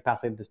then Frankie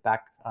passed away this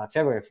back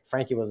February.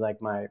 Frankie was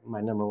like my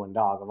number one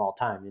dog of all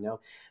time,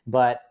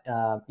 but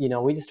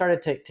we just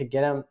started to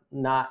get them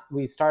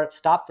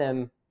stop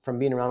them from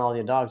being around all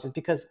the dogs, just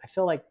because I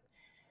feel like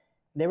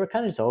they were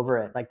kind of just over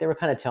it. Like they were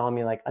kind of telling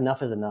me like,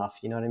 enough is enough.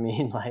 You know what I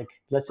mean? Like,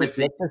 let's just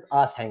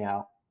us hang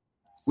out.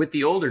 With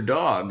the older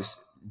dogs,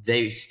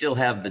 they still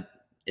have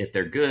if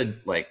they're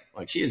good, like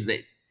she is,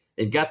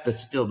 they've got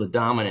still the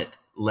dominant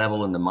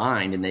level in the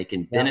mind, and they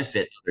can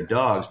benefit other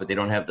dogs, but they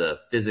don't have the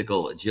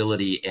physical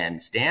agility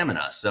and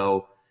stamina.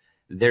 So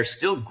they're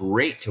still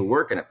great to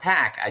work in a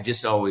pack. I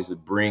just always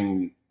would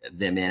bring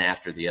them in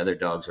after the other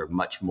dogs are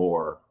much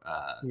more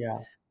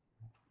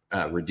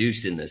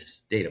reduced in the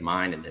state of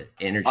mind and the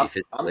energy,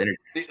 physical energy.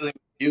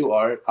 You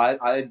are.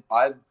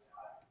 I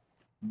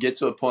get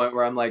to a point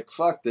where I'm like,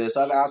 fuck this.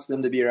 I've asked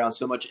them to be around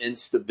so much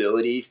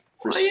instability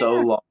for so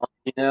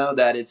long,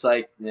 that it's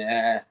like,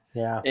 nah.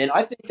 Yeah. And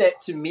I think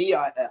that, to me,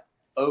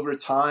 over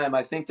time,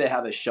 I think they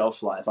have a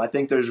shelf life. I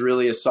think there's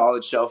really a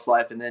solid shelf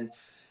life. And then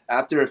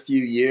after a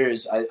few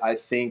years, I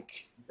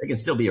think they can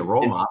still be a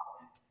role model.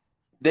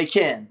 They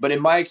can. But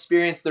in my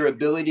experience, their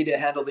ability to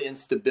handle the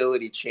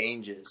instability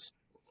changes.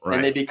 Right.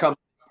 And they become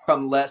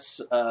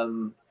less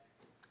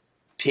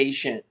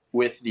patient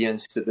with the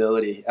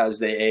instability as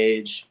they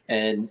age,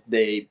 and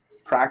they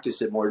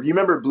practice it more. You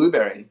remember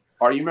Blueberry?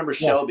 Or you remember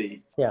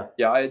Shelby? Yeah.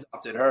 Yeah, I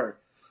adopted her.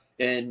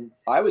 And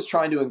I was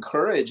trying to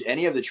encourage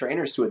any of the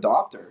trainers to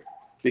adopt her,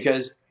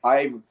 because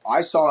I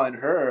saw in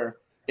her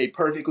a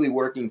perfectly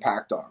working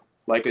pack dog,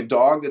 like a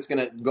dog that's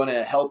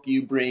gonna help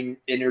you bring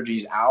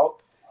energies out.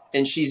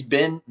 And she's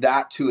been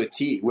that to a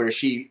T, where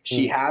she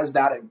has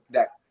that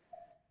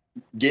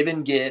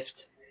given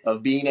gift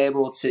of being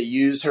able to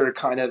use her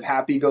kind of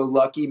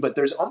happy-go-lucky, but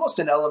there's almost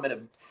an element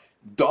of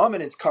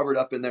dominance covered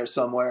up in there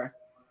somewhere,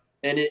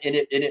 and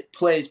it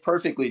plays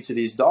perfectly to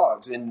these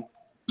dogs. And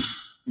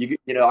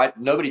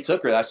nobody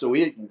took her, so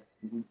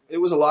it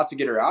was a lot to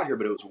get her out here,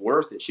 but it was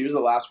worth it. She was the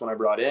last one I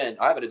brought in.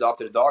 I haven't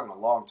adopted a dog in a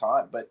long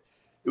time, but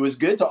it was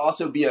good to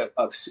also be a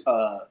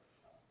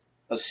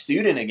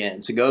student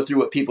again, to go through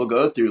what people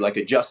go through, like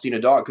adjusting a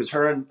dog, because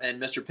her and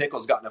Mr.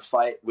 Pickles got in a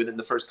fight within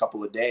the first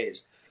couple of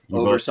days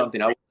over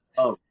something.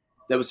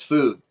 That was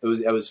food.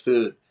 It was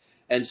food.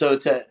 And so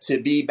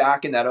to be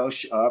back in that,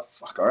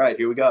 fuck, all right,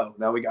 here we go.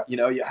 Now we got,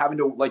 you having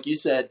to, like you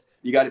said,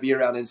 you got to be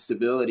around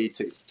instability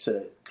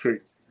to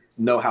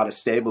know how to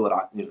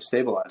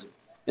stabilize it.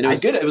 And it was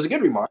good. It was a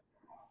good remark.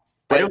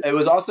 But it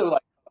was also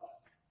like,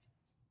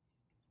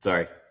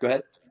 sorry. Go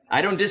ahead.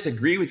 I don't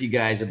disagree with you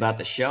guys about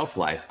the shelf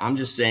life. I'm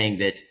just saying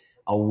that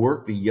I'll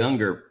work the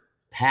younger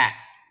pack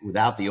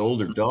without the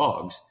older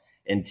dogs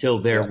until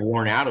they're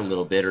worn out a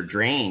little bit or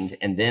drained,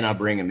 and then I'll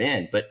bring them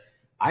in. But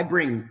I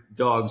bring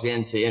dogs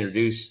in to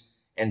introduce,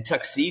 and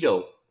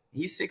Tuxedo,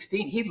 he's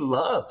 16. He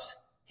loves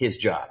his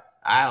job.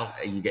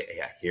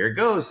 Here it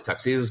goes.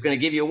 Tuxedo's going to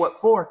give you a what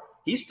for.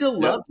 He still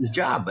loves his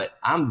job, but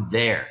I'm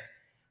there.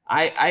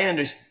 I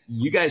understand.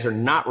 You guys are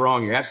not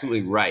wrong. You're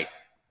absolutely right.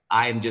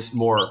 I'm just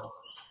more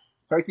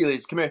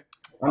Hercules, come here.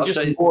 I'm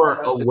just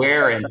more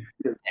aware and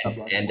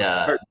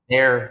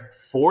there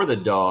for the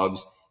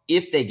dogs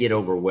if they get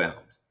overwhelmed.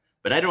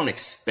 But I don't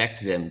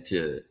expect them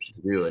to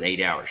do an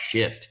 8-hour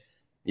shift.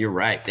 You're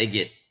right. They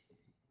get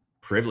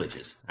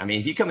privileges. I mean,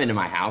 if you come into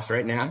my house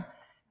right now,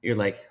 you're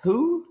like,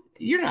 who?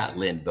 You're not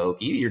Lynn Boake.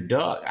 Your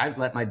dog. I've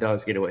let my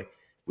dogs get away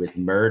with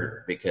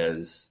murder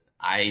because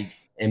I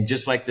am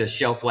just like the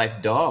shelf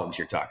life dogs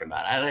you're talking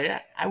about.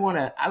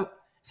 I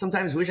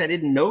sometimes wish I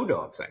didn't know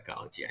dog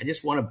psychology. I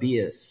just want to be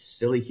a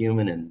silly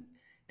human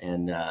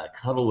and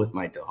cuddle with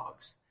my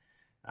dogs.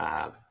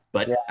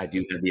 But I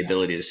do have the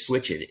ability to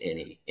switch it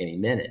any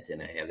minute,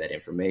 and I have that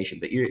information.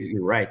 But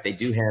you're right; they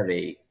do have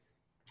a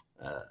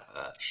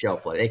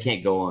shelf life. They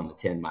can't go on the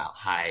 10-mile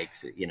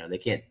hikes. They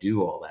can't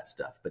do all that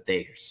stuff, but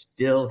they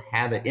still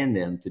have it in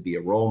them to be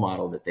a role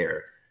model that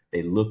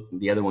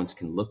the other ones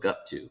can look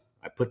up to.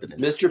 I put them in.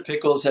 Mr.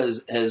 Pickles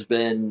has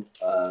been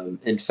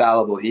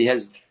infallible. He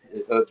has.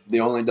 The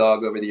only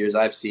dog over the years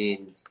I've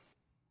seen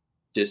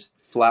just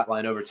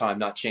flatline over time,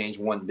 not change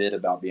one bit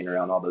about being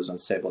around all those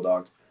unstable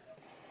dogs.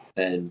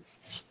 And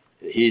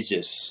he's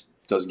just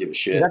doesn't give a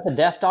shit. Is that the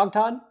deaf dog,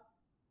 Todd?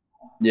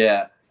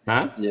 Yeah.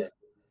 Huh? Yeah.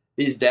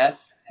 He's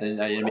deaf.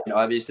 And I mean,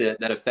 obviously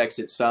that affects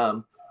it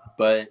some,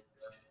 but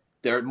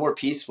they're more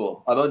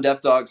peaceful. I've owned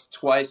deaf dogs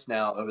twice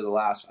now over the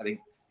last, I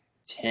think,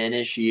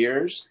 10-ish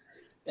years.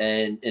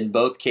 And in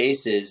both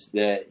cases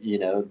that,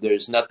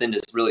 there's nothing to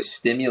really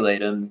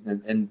stimulate them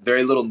and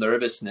very little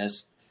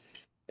nervousness.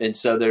 And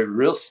so they're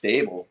real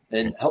stable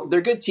and they're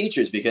good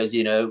teachers because,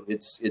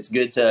 it's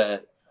good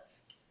to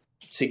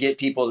get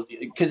people,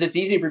 because it's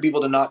easy for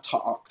people to not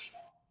talk,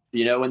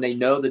 when they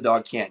know the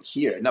dog can't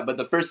hear. But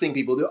the first thing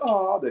people do,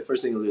 the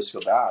first thing they'll do is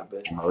feel bad.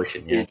 But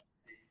emotion,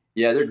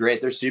 yeah, they're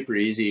great. They're super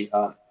easy.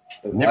 I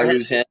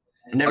lose him.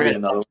 Never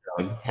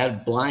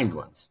had blind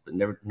ones, but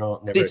never.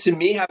 See, to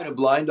me, having a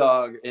blind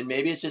dog, and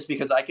maybe it's just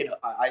because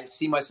I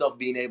see myself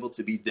being able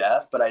to be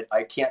deaf, but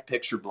I can't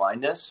picture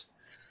blindness.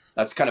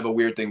 That's kind of a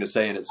weird thing to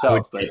say in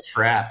itself. But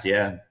trapped,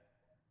 yeah.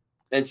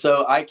 And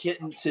so I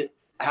couldn't,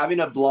 having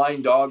a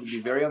blind dog would be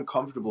very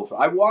uncomfortable.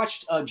 I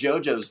watched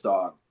JoJo's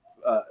dog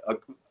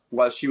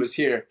while she was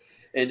here,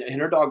 and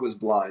her dog was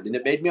blind, and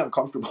it made me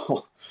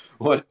uncomfortable.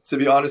 To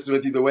be honest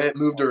with you, the way it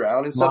moved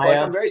around and stuff. Maya. Like,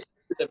 I'm very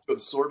sensitive to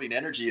absorbing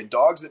energy, and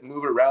dogs that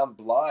move around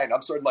blind,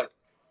 I'm sort of like,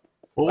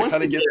 well, once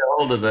they get a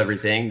hold of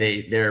everything,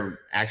 they're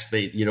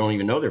actually, you don't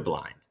even know they're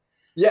blind.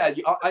 Yeah,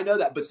 I know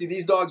that. But see,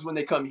 these dogs, when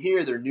they come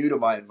here, they're new to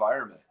my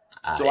environment.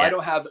 So yeah. I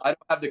don't have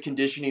the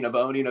conditioning of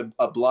owning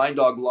a blind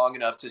dog long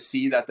enough to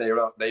see that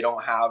they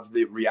don't have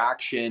the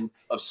reaction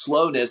of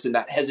slowness and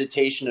that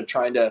hesitation of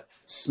trying to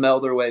smell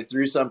their way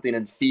through something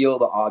and feel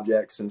the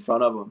objects in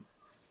front of them.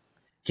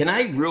 Can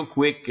I real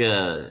quick,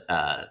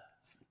 the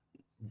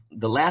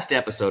last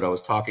episode I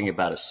was talking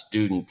about a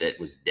student that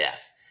was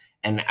deaf,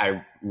 and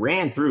I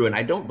ran through, and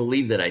I don't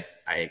believe that I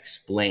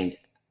explained,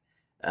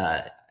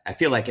 I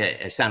feel like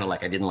I sounded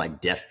like I didn't like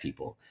deaf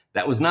people.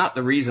 That was not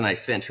the reason I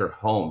sent her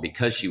home,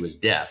 because she was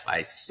deaf.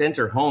 I sent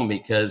her home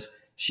because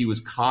she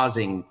was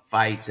causing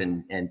fights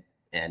and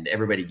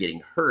everybody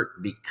getting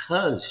hurt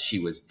because she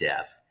was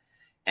deaf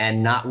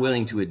and not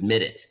willing to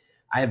admit it.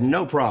 I have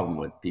no problem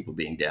with people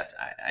being deaf.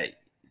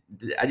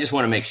 I just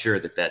want to make sure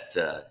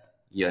that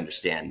you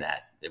understand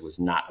that it was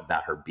not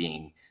about her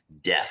being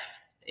deaf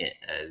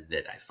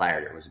that I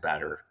fired her. It was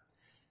about her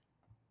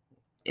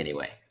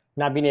anyway.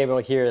 Not being able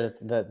to hear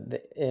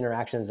the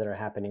interactions that are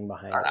happening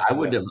behind. I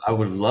would have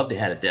loved to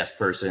have a deaf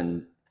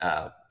person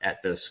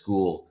at the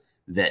school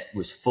that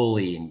was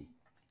fully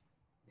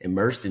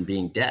immersed in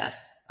being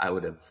deaf. I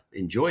would have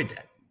enjoyed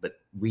that,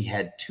 but we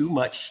had too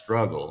much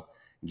struggle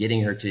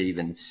getting her to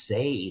even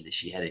say that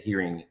she had a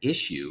hearing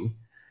issue,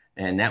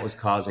 and that was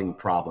causing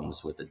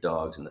problems with the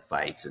dogs and the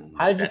fights. And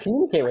how did you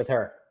communicate with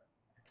her?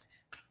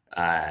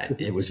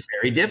 It was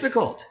very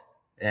difficult,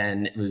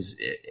 and it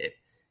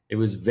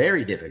was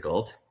very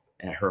difficult.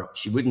 And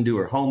she wouldn't do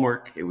her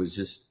homework. It was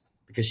just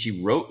because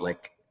she wrote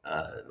like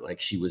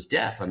she was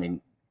deaf. I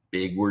mean,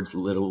 big words,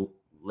 little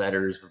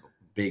letters,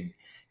 big.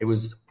 It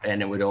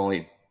would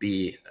only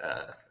be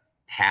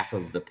half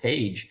of the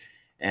page,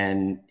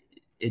 and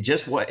it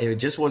just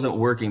wasn't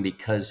working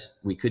because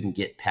we couldn't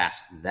get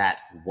past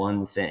that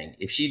one thing.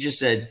 If she just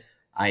said,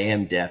 "I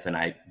am deaf and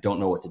I don't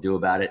know what to do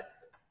about it,"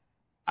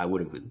 I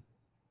would have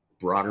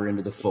brought her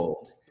into the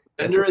fold.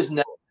 Surrender is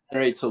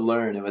necessary to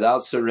learn, and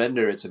without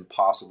surrender, it's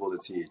impossible to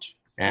teach.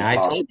 And I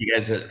told you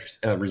guys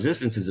that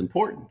resistance is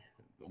important.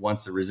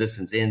 Once the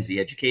resistance ends, the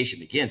education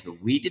begins.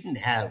 But we didn't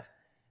have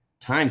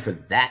time for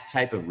that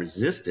type of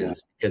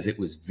resistance because it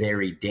was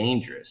very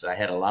dangerous. I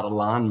had a lot of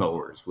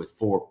lawnmowers with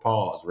 4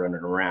 paws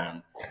running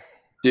around.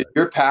 Dude,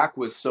 your pack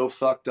was so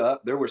fucked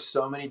up. There were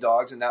so many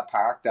dogs in that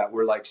pack that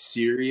were like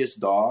serious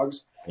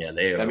dogs. Yeah,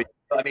 they are.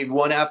 I mean,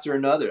 one after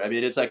another. I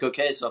mean, it's like,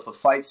 okay, so if a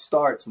fight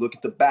starts, look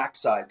at the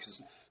backside,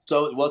 because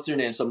so what's her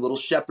name? Some little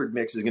shepherd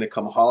mix is going to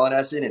come hauling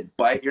us in and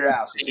bite your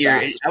ass.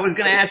 I was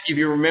going to ask you if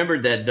you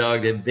remembered that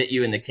dog that bit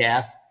you in the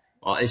calf.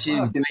 Well,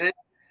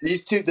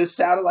 this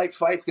satellite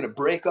fight's going to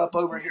break up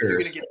over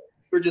here.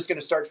 We're just going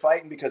to start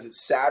fighting because it's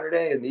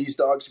Saturday and these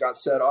dogs got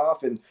set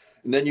off, and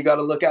then you got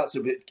to look out.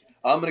 So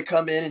I'm going to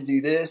come in and do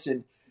this,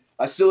 and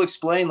I still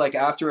explain like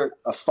after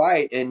a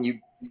fight, and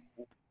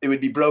it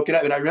would be broken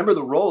up. And I remember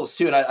the roles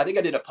too, and I think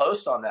I did a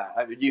post on that.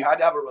 I mean, you had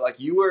to have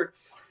you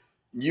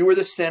were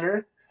the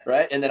center.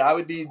 Right. And then I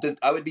would be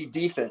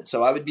defense.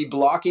 So I would be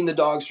blocking the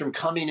dogs from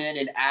coming in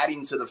and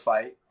adding to the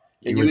fight.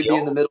 And you would be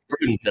in the middle.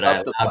 That I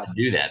allowed to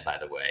do that, by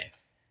the way.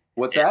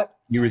 What's that?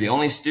 You were the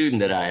only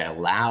student that I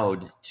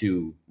allowed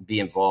to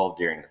be involved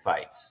during the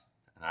fights.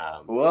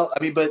 Well,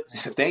 I mean, but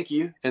thank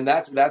you. And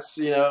that's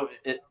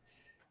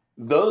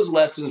those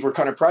lessons were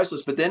kind of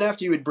priceless. But then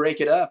after you would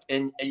break it up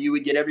and you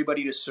would get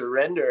everybody to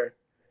surrender,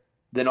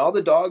 then all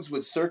the dogs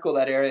would circle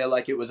that area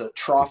like it was a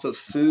trough of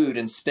food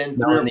and spend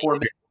 3 or 4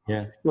 minutes.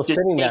 Yeah, still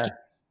sitting there.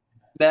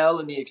 Smell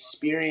and the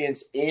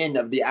experience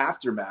of the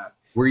aftermath.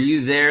 Were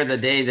you there the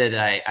day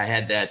that I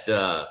had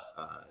that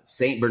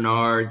Saint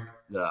Bernard,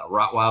 the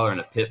Rottweiler, and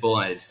a pit bull?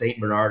 And I had Saint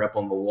Bernard up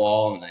on the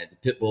wall, and I had the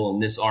pit bull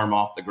and this arm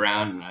off the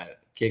ground, and I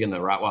kicking the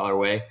Rottweiler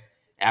away.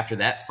 After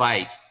that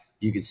fight,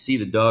 you could see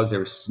the dogs. They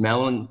were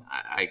smelling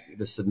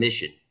the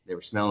submission. They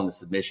were smelling the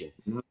submission,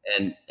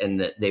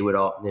 and they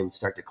would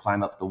start to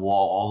climb up the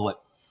wall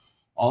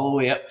all the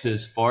way up to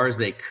as far as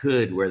they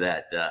could, where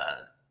that.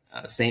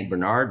 Saint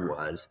Bernard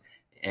was.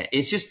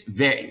 It's just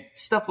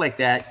stuff like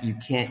that you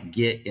can't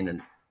get in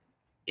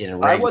a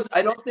right.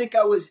 I don't believe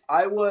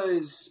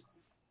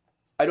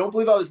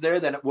I was there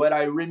then. What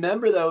I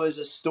remember though is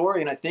a story,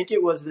 and I think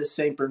it was this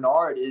Saint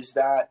Bernard, is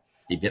that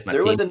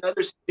there was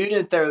another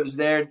student that was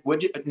there.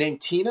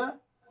 Named Tina,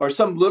 or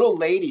some little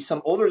lady,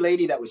 some older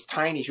lady that was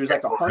tiny. She was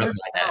like 100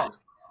 pounds.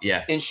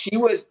 Yeah. And she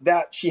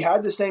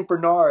had the Saint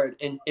Bernard,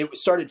 and it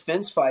started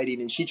fence fighting,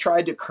 and she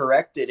tried to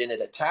correct it, and it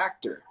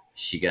attacked her.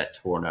 She got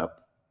torn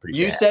up pretty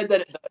bad. You said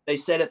that they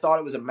said it thought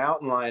it was a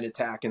mountain lion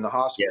attack in the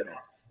hospital.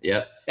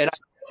 Yeah. And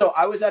so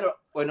I was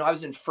when I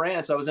was in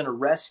France, I was in a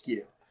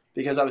rescue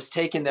because I was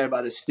taken there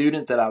by the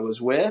student that I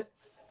was with.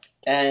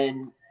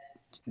 And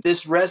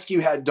this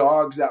rescue had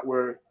dogs that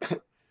were,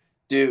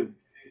 dude,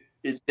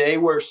 They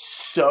were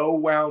so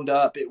wound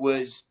up. It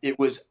was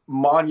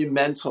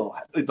monumental,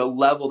 the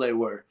level they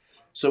were.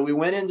 So we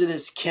went into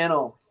this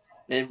kennel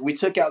and we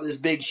took out this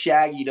big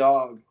shaggy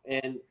dog,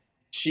 and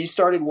she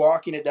started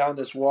walking it down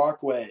this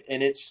walkway,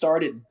 and it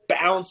started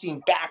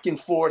bouncing back and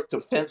forth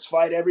to fence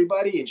fight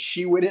everybody. And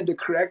she went in to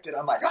correct it.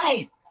 I'm like,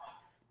 hey,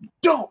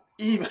 don't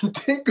even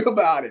think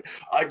about it.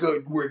 I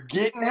go, we're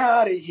getting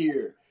out of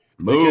here.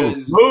 Move.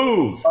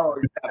 Oh,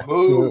 yeah,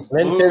 move.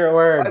 Lynn's favorite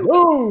word.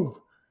 Move.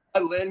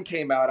 Lynn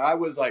came out. I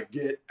was like,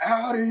 get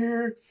out of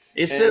here.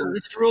 It's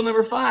rule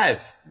number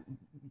 5.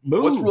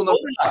 Move. What's rule number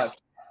 5?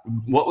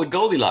 What would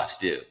Goldilocks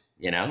do?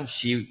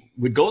 She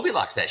would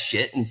Goldilocks that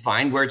shit and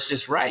find where it's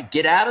just right.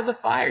 Get out of the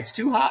fire. It's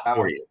too hot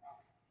for you.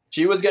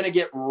 She was going to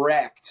get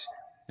wrecked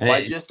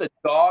by just a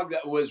dog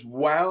that was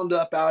wound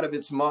up out of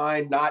its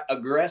mind, not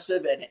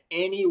aggressive in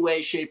any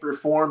way, shape, or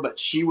form, but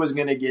she was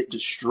going to get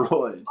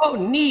destroyed. Oh,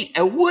 neat.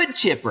 A wood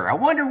chipper. I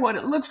wonder what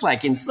it looks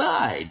like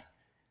inside.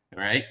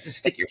 All right. Just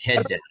stick your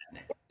head down.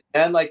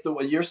 And like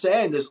what you're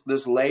saying,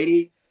 this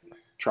lady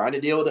trying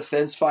to deal with a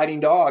fence fighting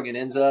dog and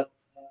ends up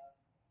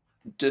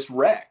just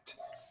wrecked.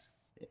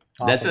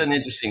 Awesome. That's an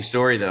interesting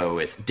story, though,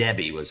 with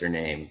Debbie was her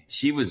name.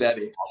 She was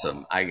Debbie.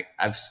 Awesome.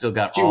 I've still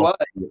got she was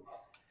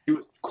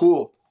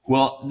cool.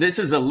 Well, this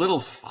is a little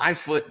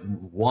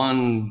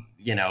 5'1",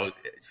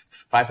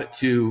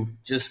 5'2".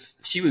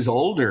 Just, she was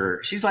older.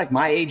 She's like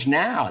my age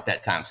now at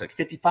that time. So like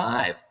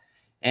 55.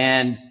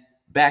 And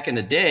back in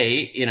the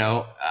day,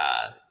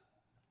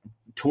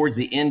 towards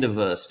the end of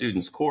a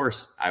student's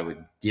course, I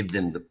would give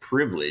them the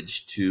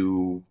privilege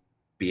to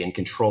be in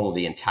control of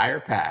the entire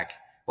pack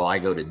while I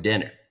go to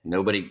dinner.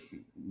 Nobody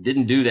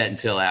didn't do that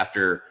until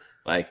after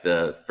like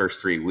the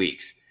first 3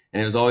 weeks.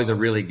 And it was always a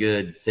really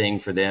good thing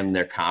for them,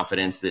 their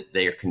confidence that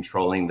they are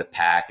controlling the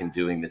pack and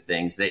doing the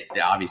things. They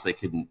obviously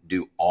couldn't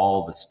do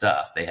all the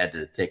stuff. They had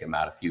to take them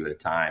out a few at a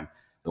time,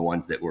 the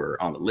ones that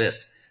were on the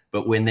list.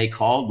 But when they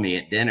called me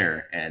at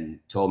dinner and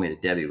told me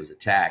that Debbie was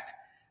attacked,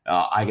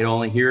 I could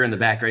only hear in the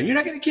background, "You're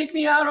not going to kick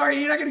me out, are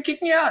you? You're not going to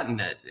kick me out."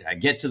 And I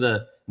get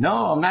to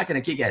no, I'm not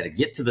going to kick you out. I had to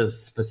get to the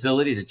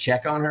facility to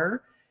check on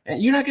her.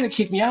 And "You're not going to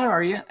kick me out,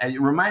 are you?" And it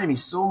reminded me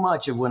so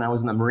much of when I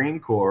was in the Marine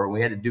Corps. We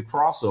had to do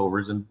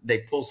crossovers, and they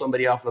pull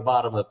somebody off the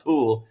bottom of the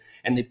pool,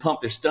 and they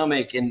pump their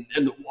stomach, and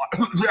the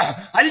water.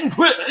 I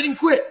didn't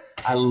quit.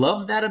 I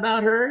love that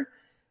about her.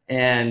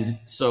 And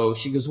so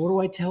she goes, "What do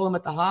I tell them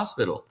at the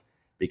hospital?"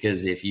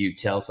 Because if you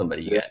tell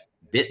somebody you got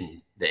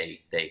bitten,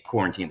 they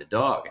quarantine the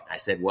dog. And I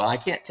said, "Well, I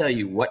can't tell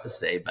you what to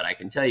say, but I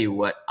can tell you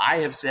what I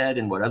have said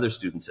and what other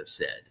students have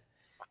said.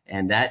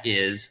 And that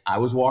is, I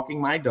was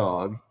walking my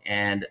dog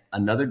and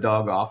another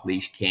dog off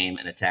leash came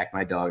and attacked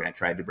my dog, and I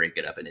tried to break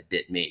it up and it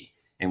bit me."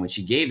 And when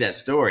she gave that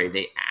story,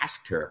 they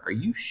asked her, "Are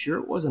you sure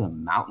it wasn't a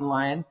mountain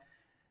lion?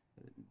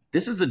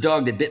 This is the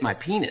dog that bit my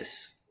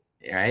penis."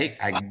 Right?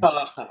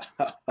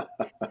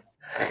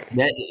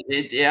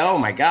 Oh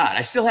my God.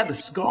 I still have the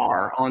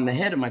scar on the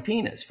head of my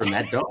penis from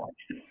that dog.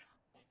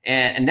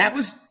 And that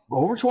was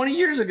over 20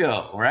 years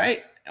ago,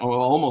 right? Well,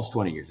 almost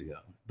 20 years ago.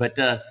 But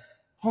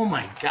oh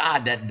my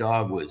God, that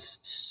dog was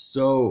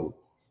so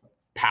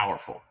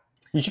powerful.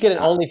 You should get an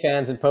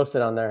OnlyFans and post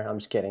it on there. I'm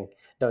just kidding.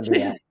 Don't do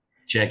that.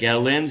 Check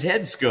out Lynn's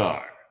head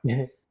scar.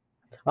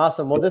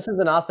 Awesome. Well, this is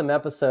an awesome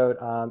episode.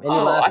 Any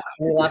last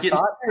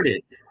thoughts?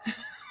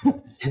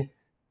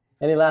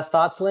 Any last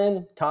thoughts,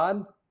 Lynn?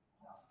 Todd?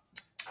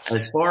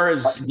 As far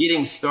as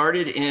getting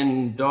started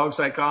in dog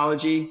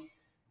psychology,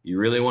 you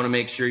really want to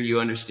make sure you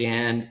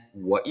understand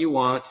what you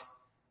want.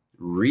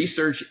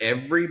 Research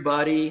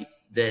everybody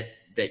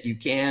that you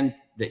can,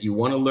 that you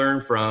want to learn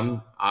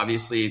from.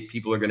 Obviously,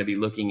 people are going to be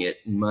looking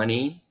at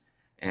money,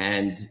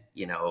 and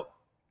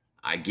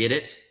I get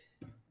it.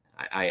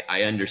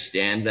 I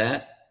understand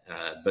that,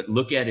 but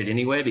look at it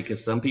anyway,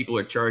 because some people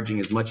are charging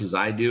as much as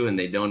I do, and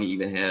they don't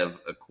even have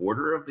a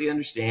quarter of the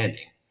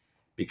understanding,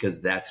 because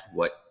that's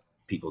what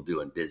people do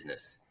in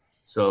business.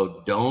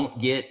 So don't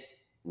get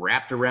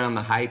wrapped around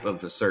the hype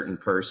of a certain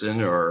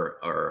person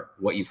or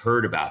what you've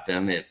heard about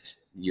them. If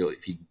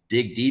you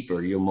dig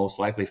deeper, you'll most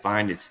likely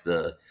find it's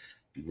the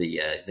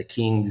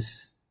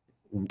king's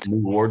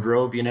new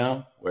wardrobe,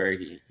 where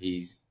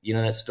he's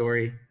that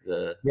story.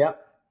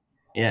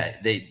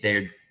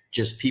 They're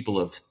just people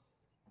of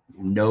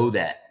know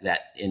that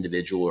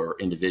individual or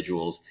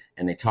individuals,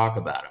 and they talk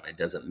about them. It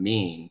doesn't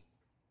mean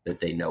that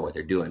they know what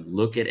they're doing.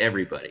 Look at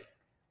everybody,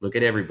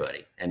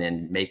 and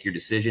then make your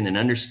decision and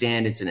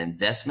understand it's an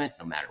investment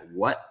no matter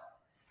what,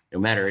 no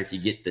matter if you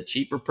get the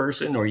cheaper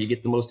person or you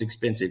get the most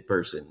expensive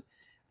person.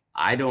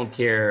 I don't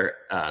care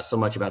so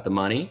much about the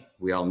money.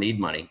 We all need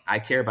money. I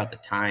care about the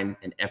time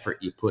and effort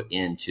you put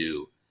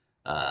into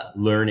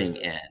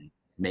learning and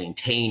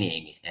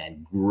maintaining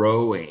and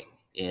growing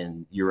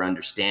in your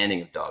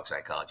understanding of dog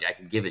psychology. I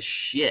can give a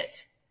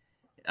shit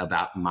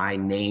about my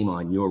name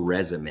on your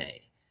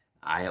resume.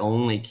 I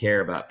only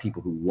care about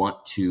people who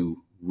want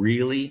to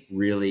really,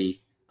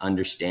 really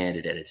understand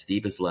it at its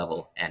deepest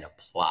level and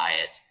apply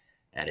it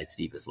at its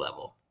deepest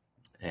level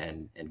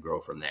and grow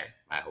from there.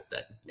 I hope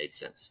that made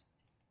sense.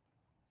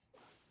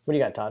 What do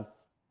you got, Todd?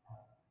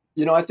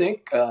 I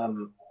think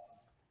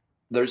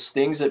there's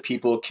things that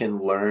people can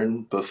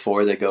learn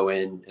before they go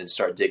in and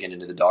start digging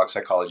into the dog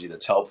psychology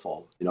that's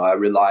helpful. I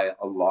rely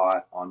a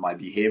lot on my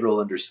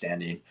behavioral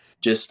understanding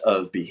just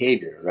of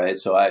behavior, right?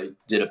 So I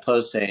did a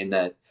post saying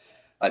that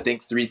I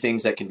think 3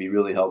 things that can be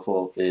really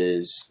helpful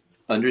is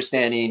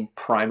understanding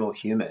primal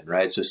human,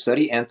 right? So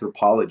study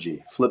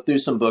anthropology, flip through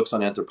some books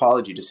on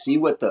anthropology to see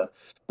what the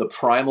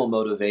primal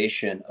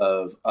motivation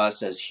of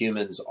us as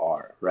humans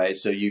are, right?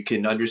 So you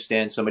can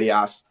understand, somebody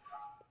asked,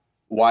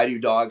 why do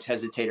dogs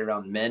hesitate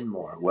around men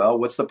more? Well,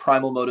 what's the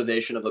primal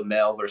motivation of a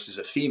male versus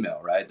a female,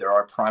 right? There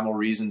are primal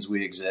reasons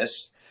we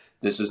exist.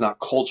 This is not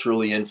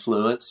culturally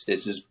influenced.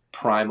 This is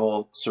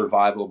primal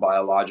survival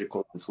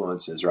biological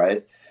influences,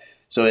 right?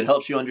 So it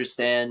helps you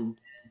understand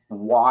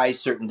why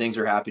certain things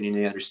are happening,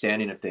 the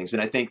understanding of things.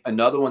 And I think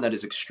another one that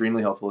is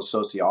extremely helpful is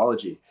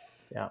sociology.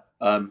 Yeah.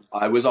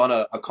 I was on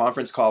a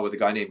conference call with a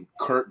guy named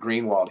Kurt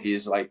Greenwald.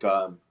 He's like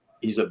a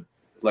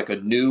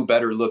new,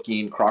 better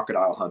looking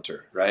crocodile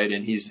hunter, right?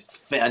 And he's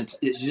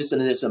just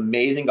this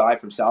amazing guy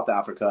from South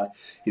Africa.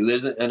 He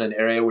lives in an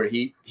area where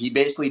he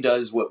basically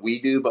does what we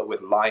do, but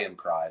with lion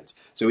prides.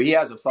 So he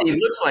has a fucking. He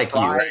looks like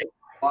you, right?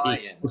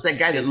 Lion. It's that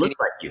guy that looks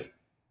like you.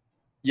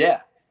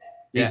 Yeah.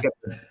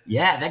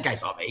 That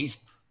guy's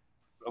amazing.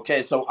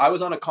 Okay, so I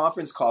was on a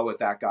conference call with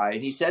that guy,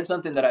 and he said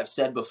something that I've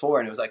said before,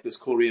 and it was like this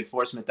cool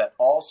reinforcement that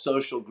all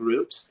social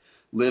groups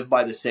live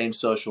by the same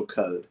social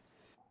code.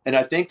 And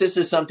I think this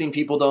is something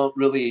people don't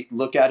really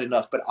look at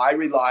enough, but I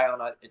rely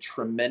on it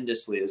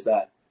tremendously, is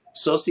that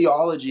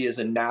sociology is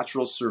a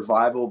natural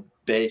survival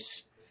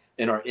base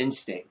in our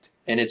instinct.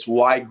 And it's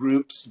why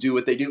groups do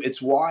what they do.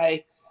 It's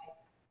why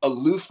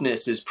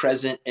aloofness is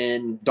present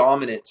in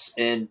dominance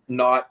and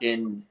not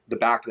in the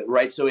back of it,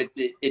 right? So it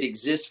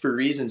exists for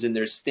reasons, and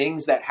there's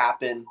things that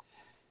happen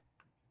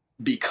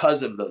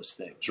because of those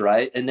things,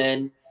 right? And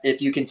then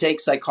if you can take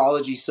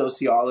psychology,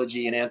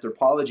 sociology, and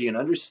anthropology and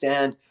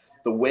understand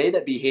the way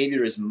that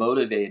behavior is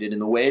motivated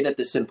and the way that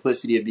the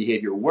simplicity of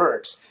behavior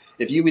works,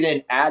 if you would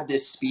then add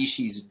this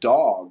species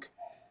dog,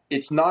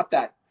 it's not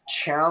that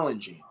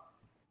challenging,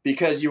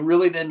 because you're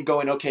really then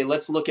going, okay,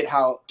 let's look at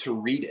how to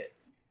read it.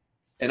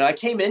 And I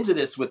came into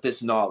this with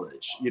this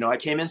knowledge. I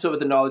came into it with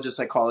the knowledge of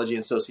psychology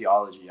and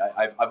sociology.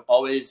 I've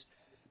always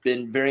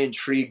been very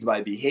intrigued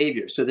by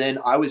behavior. So then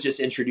I was just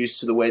introduced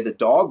to the way the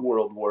dog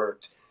world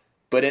worked,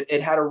 but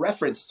it had a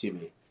reference to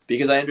me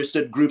because I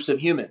understood groups of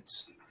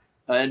humans.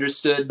 I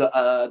understood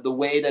the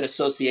way that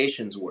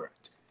associations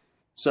worked.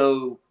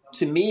 So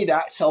to me,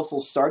 that's helpful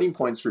starting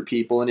points for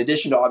people, in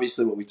addition to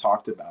obviously what we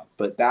talked about.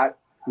 But that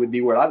would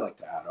be where I'd like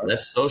to add.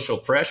 That's social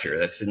pressure.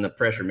 That's in the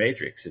pressure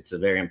matrix. It's a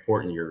very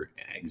important. You're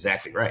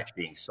exactly right.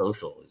 Being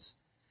social is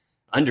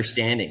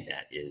understanding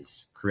that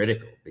is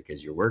critical,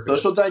 because you're working.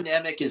 Social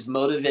dynamic is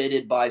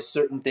motivated by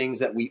certain things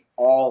that we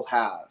all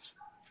have.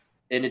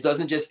 And it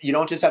doesn't you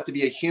don't just have to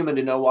be a human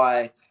to know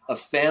why a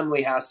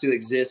family has to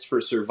exist for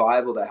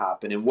survival to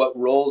happen, and what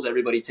roles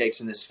everybody takes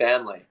in this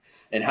family,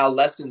 and how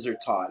lessons are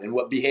taught, and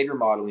what behavior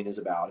modeling is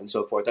about, and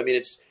so forth. I mean,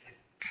 it's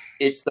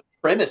the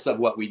premise of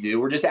what we do.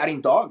 We're just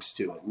adding dogs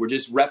to it. We're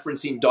just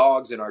referencing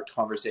dogs in our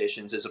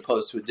conversations as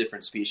opposed to a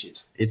different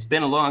species. It's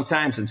been a long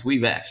time since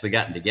we've actually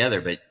gotten together,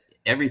 but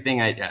everything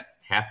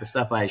half the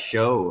stuff I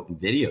show in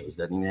videos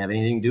doesn't even have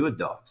anything to do with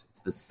dogs.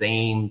 It's the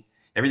same.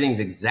 Everything's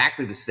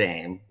exactly the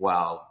same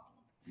while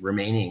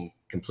being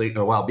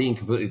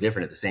completely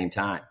different at the same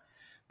time.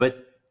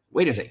 But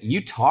wait a second,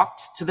 you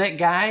talked to that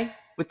guy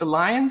with the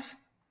lions?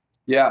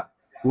 Yeah.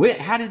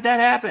 How did that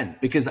happen?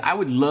 Because I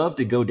would love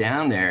to go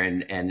down there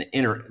and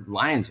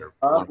lions are.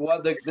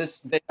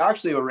 They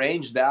actually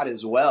arranged that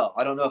as well.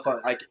 I don't know if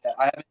I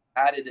haven't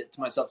added it to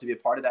myself to be a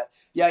part of that.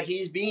 Yeah,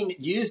 he's being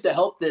used to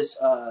help this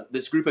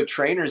group of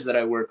trainers that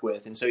I work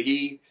with, and so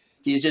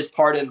he's just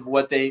part of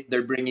what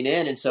they're bringing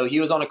in. And so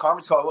he was on a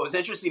conference call. What was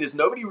interesting is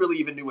nobody really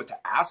even knew what to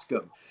ask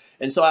him,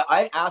 and so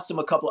I asked him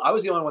I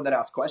was the only one that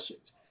asked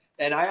questions,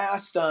 and I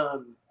asked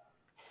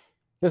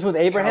this was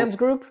Abraham's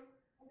group.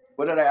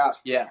 What did I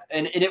ask? Yeah.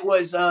 And it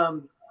was,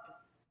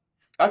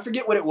 I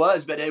forget what it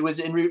was, but it was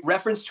in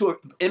reference to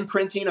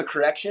imprinting a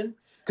correction.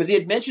 Because he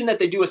had mentioned that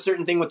they do a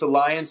certain thing with the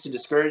lions to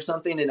discourage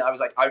something. And I was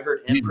like, I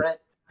heard imprint.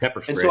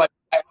 Pepper spray. And so I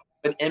asked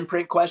an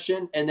imprint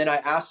question. And then I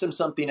asked him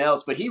something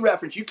else. But he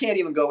referenced, you can't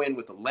even go in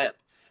with a limp.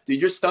 Dude,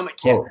 your stomach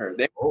can't hurt.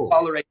 They won't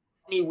tolerate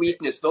any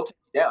weakness. They'll take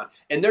you down.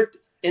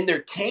 And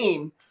they're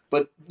tame,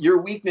 but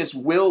your weakness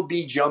will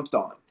be jumped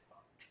on.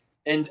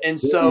 And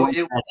so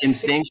it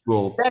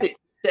instinctual.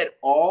 Said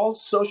all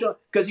social,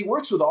 because he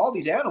works with all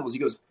these animals. He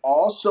goes,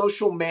 all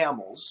social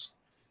mammals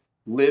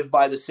live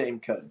by the same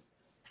code.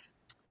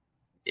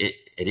 It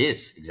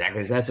is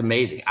exactly. That's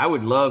amazing. I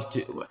would love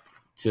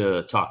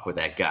to talk with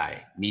that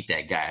guy, meet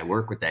that guy,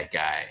 work with that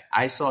guy.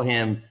 I saw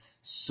him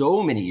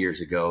so many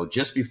years ago,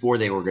 just before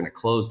they were going to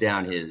close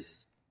down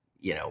his,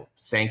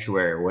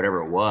 sanctuary or whatever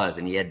it was,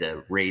 and he had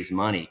to raise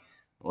money,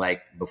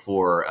 like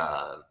before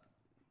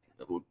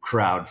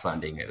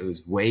crowdfunding. It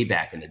was way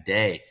back in the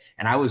day,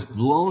 and I was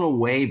blown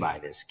away by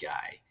this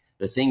guy.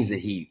 the things that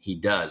he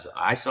does.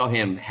 I saw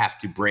him have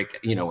to break,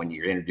 when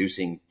you're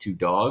introducing two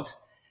dogs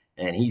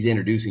and he's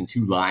introducing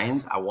two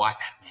lions. I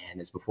watched, man,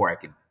 it's before I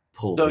could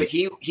pull. So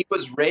he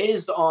was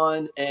raised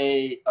on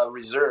a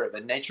reserve, a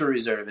nature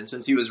reserve. And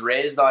since he was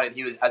raised on it,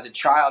 he was, as a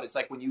child, it's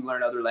like when you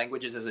learn other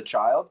languages as a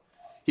child,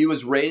 he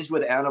was raised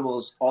with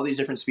animals, all these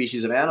different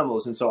species of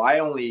animals. And so I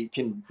only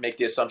can make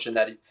the assumption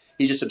that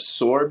he just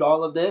absorbed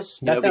all of this.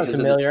 That sounds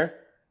familiar.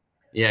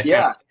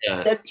 Yeah.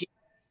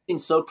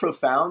 He's so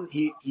profound.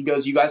 He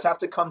goes, you guys have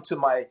to come to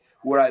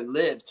where I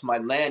live, to my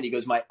land. He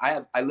goes,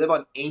 I live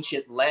on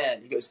ancient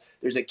land. He goes,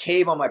 there's a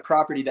cave on my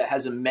property that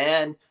has a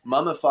man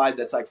mummified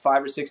that's like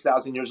 5,000 or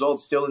 6,000 years old,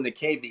 still in the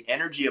cave. The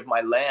energy of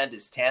my land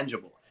is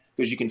tangible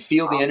because you can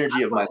feel the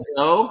energy of my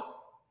land.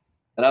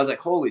 And I was like,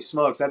 holy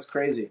smokes, that's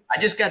crazy.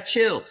 I just got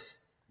chills.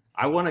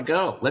 I want to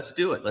go. Let's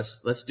do it.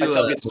 Let's do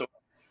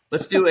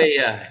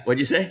a what'd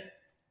you say?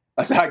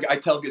 I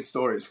tell good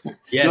stories.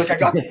 Yes.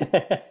 Like, I got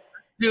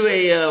do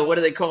a what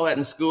do they call that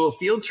in school?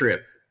 Field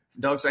trip,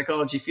 dog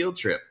psychology field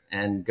trip,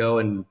 and go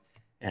and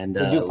we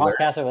do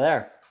podcasts over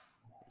there.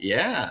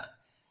 Yeah,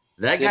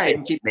 that guy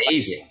is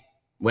amazing.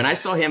 When I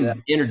saw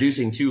him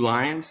introducing two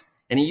lions,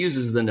 and he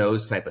uses the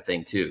nose type of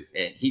thing too,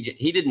 and he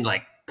didn't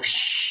like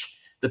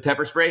the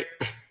pepper spray,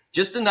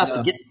 just enough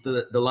to get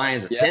the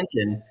lion's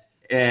attention,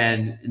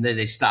 and then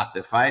they stop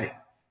their fighting.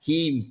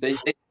 They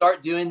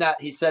start doing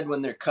that. He said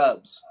when they're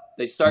cubs.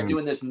 They start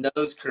doing this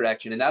nose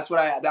correction. And that's what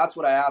I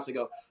asked. I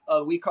go,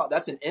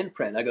 that's an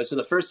imprint. I go, so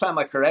the first time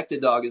I correct a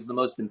dog is the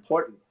most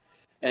important.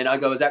 And I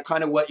go, is that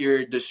kind of what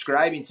you're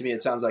describing to me?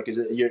 It sounds like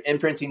you're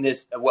imprinting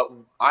this, what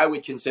I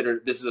would consider,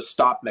 this is a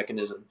stop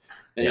mechanism.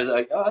 And he's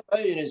like,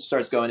 and it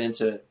starts going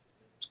into it.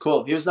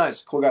 Cool. He was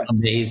nice. Cool guy.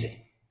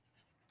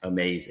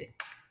 Amazing.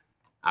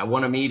 I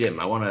want to meet him.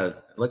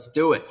 Let's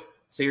do it.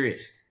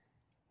 Serious.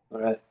 All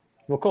right.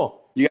 Well, cool.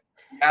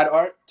 Add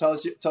Art, tell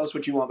us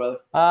what you want, brother.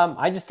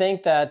 I just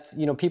think that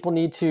people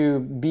need to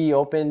be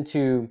open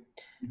to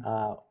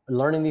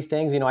learning these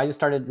things. I just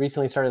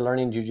recently started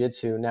learning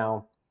jiu-jitsu.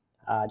 Now,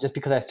 just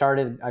because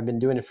I've been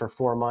doing it for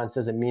 4 months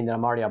doesn't mean that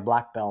I'm already a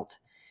black belt.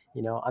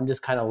 I'm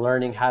just kind of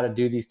learning how to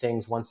do these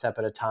things one step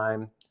at a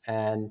time.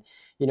 And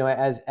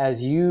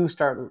as you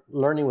start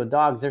learning with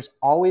dogs, there's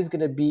always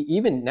going to be,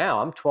 even now,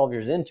 I'm 12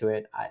 years into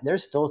it.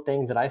 There's still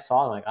things that I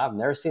saw, like I've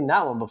never seen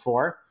that one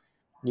before.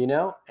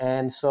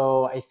 And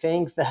so I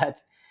think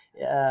that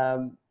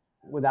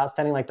without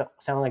sounding like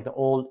the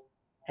old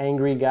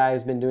angry guy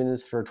who's been doing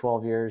this for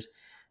 12 years,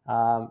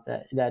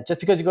 that just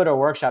because you go to a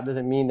workshop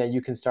doesn't mean that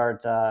you can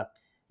start, not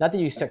that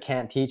you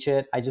can't teach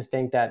it. I just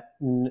think that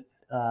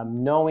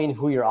knowing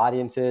who your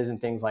audience is and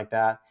things like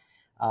that,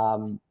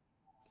 I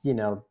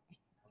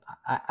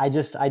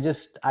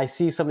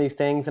see some of these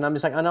things and I'm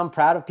just like, and I'm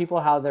proud of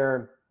people, how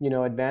they're,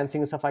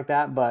 advancing and stuff like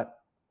that, but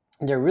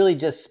they're really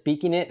just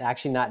speaking it,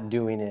 actually not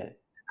doing it.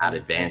 Not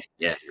advanced.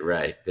 Yeah, you're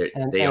right. They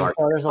are.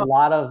 So there's a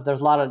lot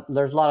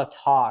of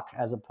talk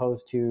as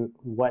opposed to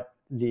what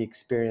the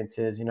experience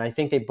is. I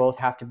think they both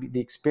have to be,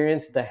 the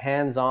experience, the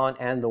hands-on,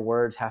 and the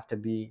words have to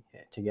be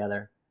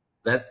together.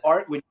 That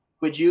Art,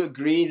 would you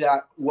agree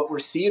that what we're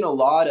seeing a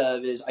lot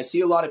of is, I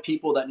see a lot of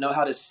people that know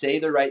how to say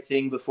the right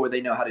thing before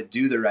they know how to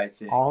do the right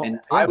thing,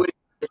 I would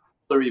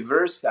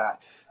reverse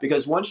that,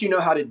 because once you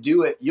know how to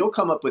do it, you'll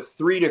come up with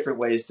 3 different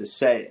ways to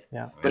say it.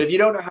 Yeah. But if you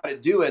don't know how to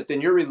do it,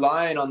 then you're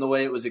relying on the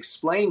way it was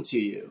explained to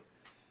you.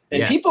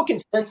 And people can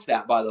sense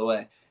that, by the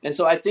way. And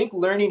so I think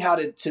learning how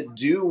to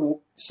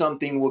do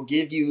something will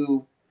give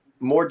you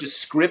more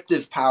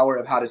descriptive power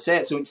of how to say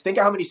it. So think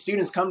of how many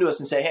students come to us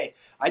and say, hey,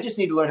 I just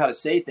need to learn how to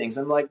say things.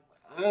 I'm like,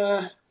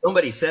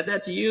 somebody said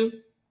that to you?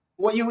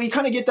 Well, we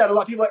kind of get that a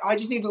lot. People are like, I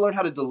just need to learn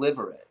how to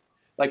deliver it.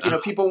 Like,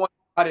 people want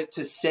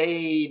to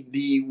say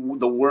the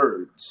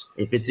words.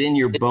 If it's in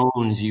your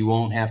bones, you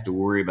won't have to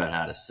worry about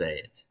how to say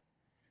it.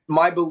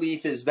 My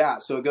belief is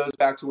that. So it goes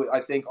back to what I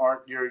think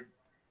the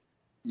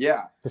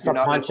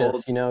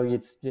subconscious,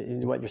 it's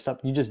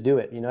what you just do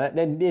it,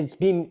 it's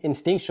being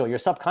instinctual. Your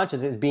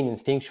subconscious is being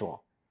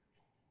instinctual,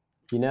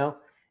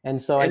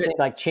 and so I think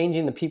like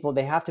changing the people,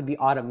 they have to be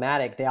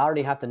automatic. They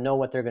already have to know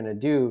what they're going to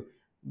do.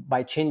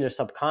 By changing their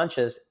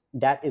subconscious,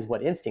 that is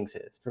what instincts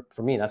is.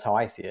 For me, that's how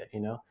I see it,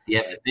 You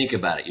have to think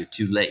about it. You're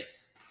too late.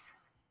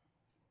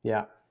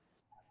 Yeah.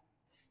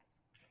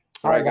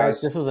 All right,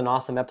 guys. This was an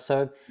awesome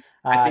episode.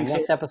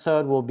 Next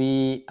episode will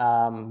be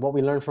what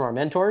we learned from our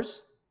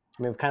mentors.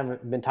 We've kind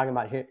of been talking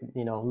about here, a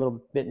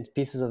little bit and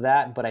pieces of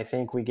that, but I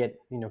think we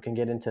can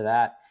get into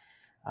that,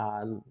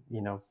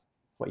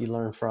 what you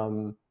learn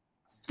from.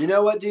 You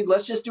know what, dude?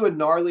 Let's just do a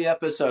gnarly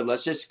episode.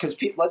 Let's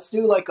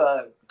do like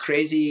a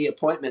crazy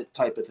appointment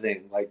type of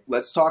thing. Like,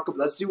 let's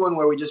do one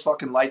where we just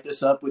fucking light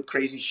this up with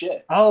crazy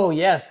shit. Oh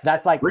yes.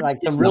 That's like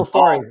some real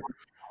stories.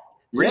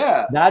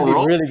 Yeah. That'd be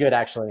really good,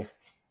 actually.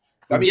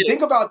 I mean,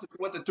 think about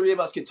what the 3 of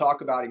us could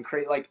talk about and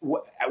create, like,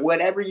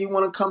 whatever you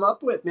want to come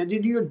up with, man.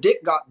 Dude, your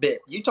dick got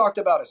bit. You talked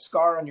about a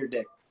scar on your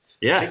dick.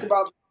 Yeah. Think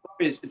about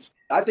stories.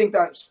 I think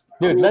that's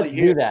dude. Let's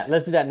do that.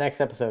 Let's do that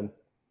next episode.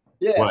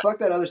 Yeah. Fuck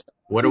that other stuff.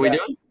 What are we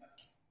doing?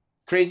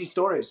 Crazy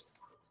stories.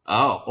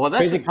 Oh, well,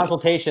 that's crazy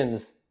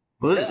consultations.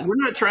 Well, Yeah. we're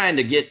not trying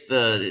to get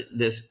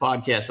this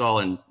podcast all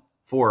in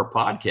 4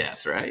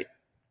 podcasts, right?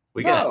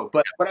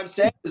 But what I'm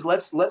saying is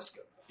let's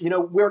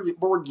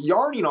we're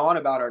yarning on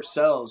about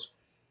ourselves.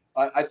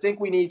 I think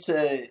we need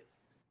to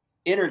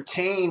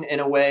entertain in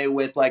a way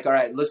with like, all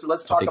right, let's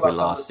talk about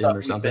some of the stuff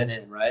we've been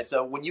in, right?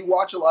 So when you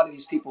watch a lot of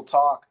these people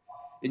talk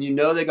and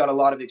they got a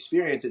lot of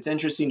experience, it's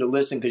interesting to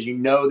listen because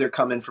they're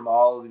coming from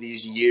all of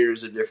these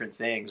years of different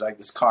things, like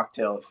this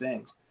cocktail of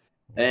things.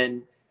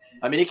 And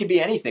I mean, it could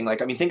be anything.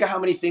 Like, I mean, think of how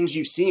many things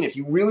you've seen. If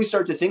you really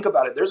start to think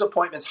about it, there's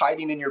appointments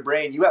hiding in your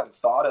brain you haven't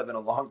thought of in a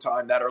long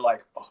time that are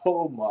like,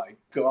 oh my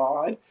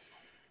God,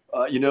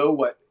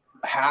 what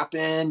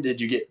happened?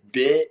 Did you get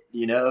bit?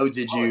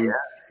 Did you,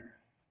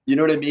 you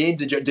know what I mean?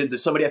 Did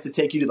somebody have to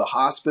take you to the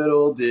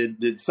hospital?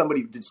 Did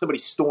somebody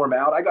storm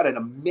out? I got an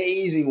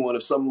amazing one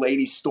of some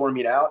lady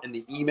storming out and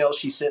the email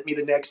she sent me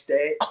the next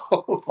day.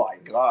 Oh my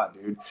God,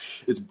 dude.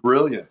 It's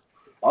brilliant.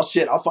 I'll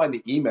find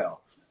the email.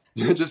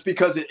 Just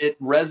because it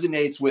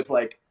resonates with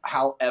like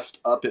how effed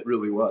up it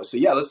really was. So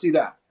yeah, let's do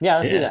that. Yeah,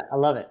 let's do that. I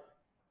love it.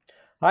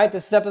 All right,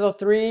 this is episode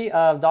 3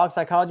 of Dog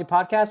Psychology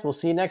Podcast. We'll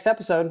see you next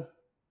episode.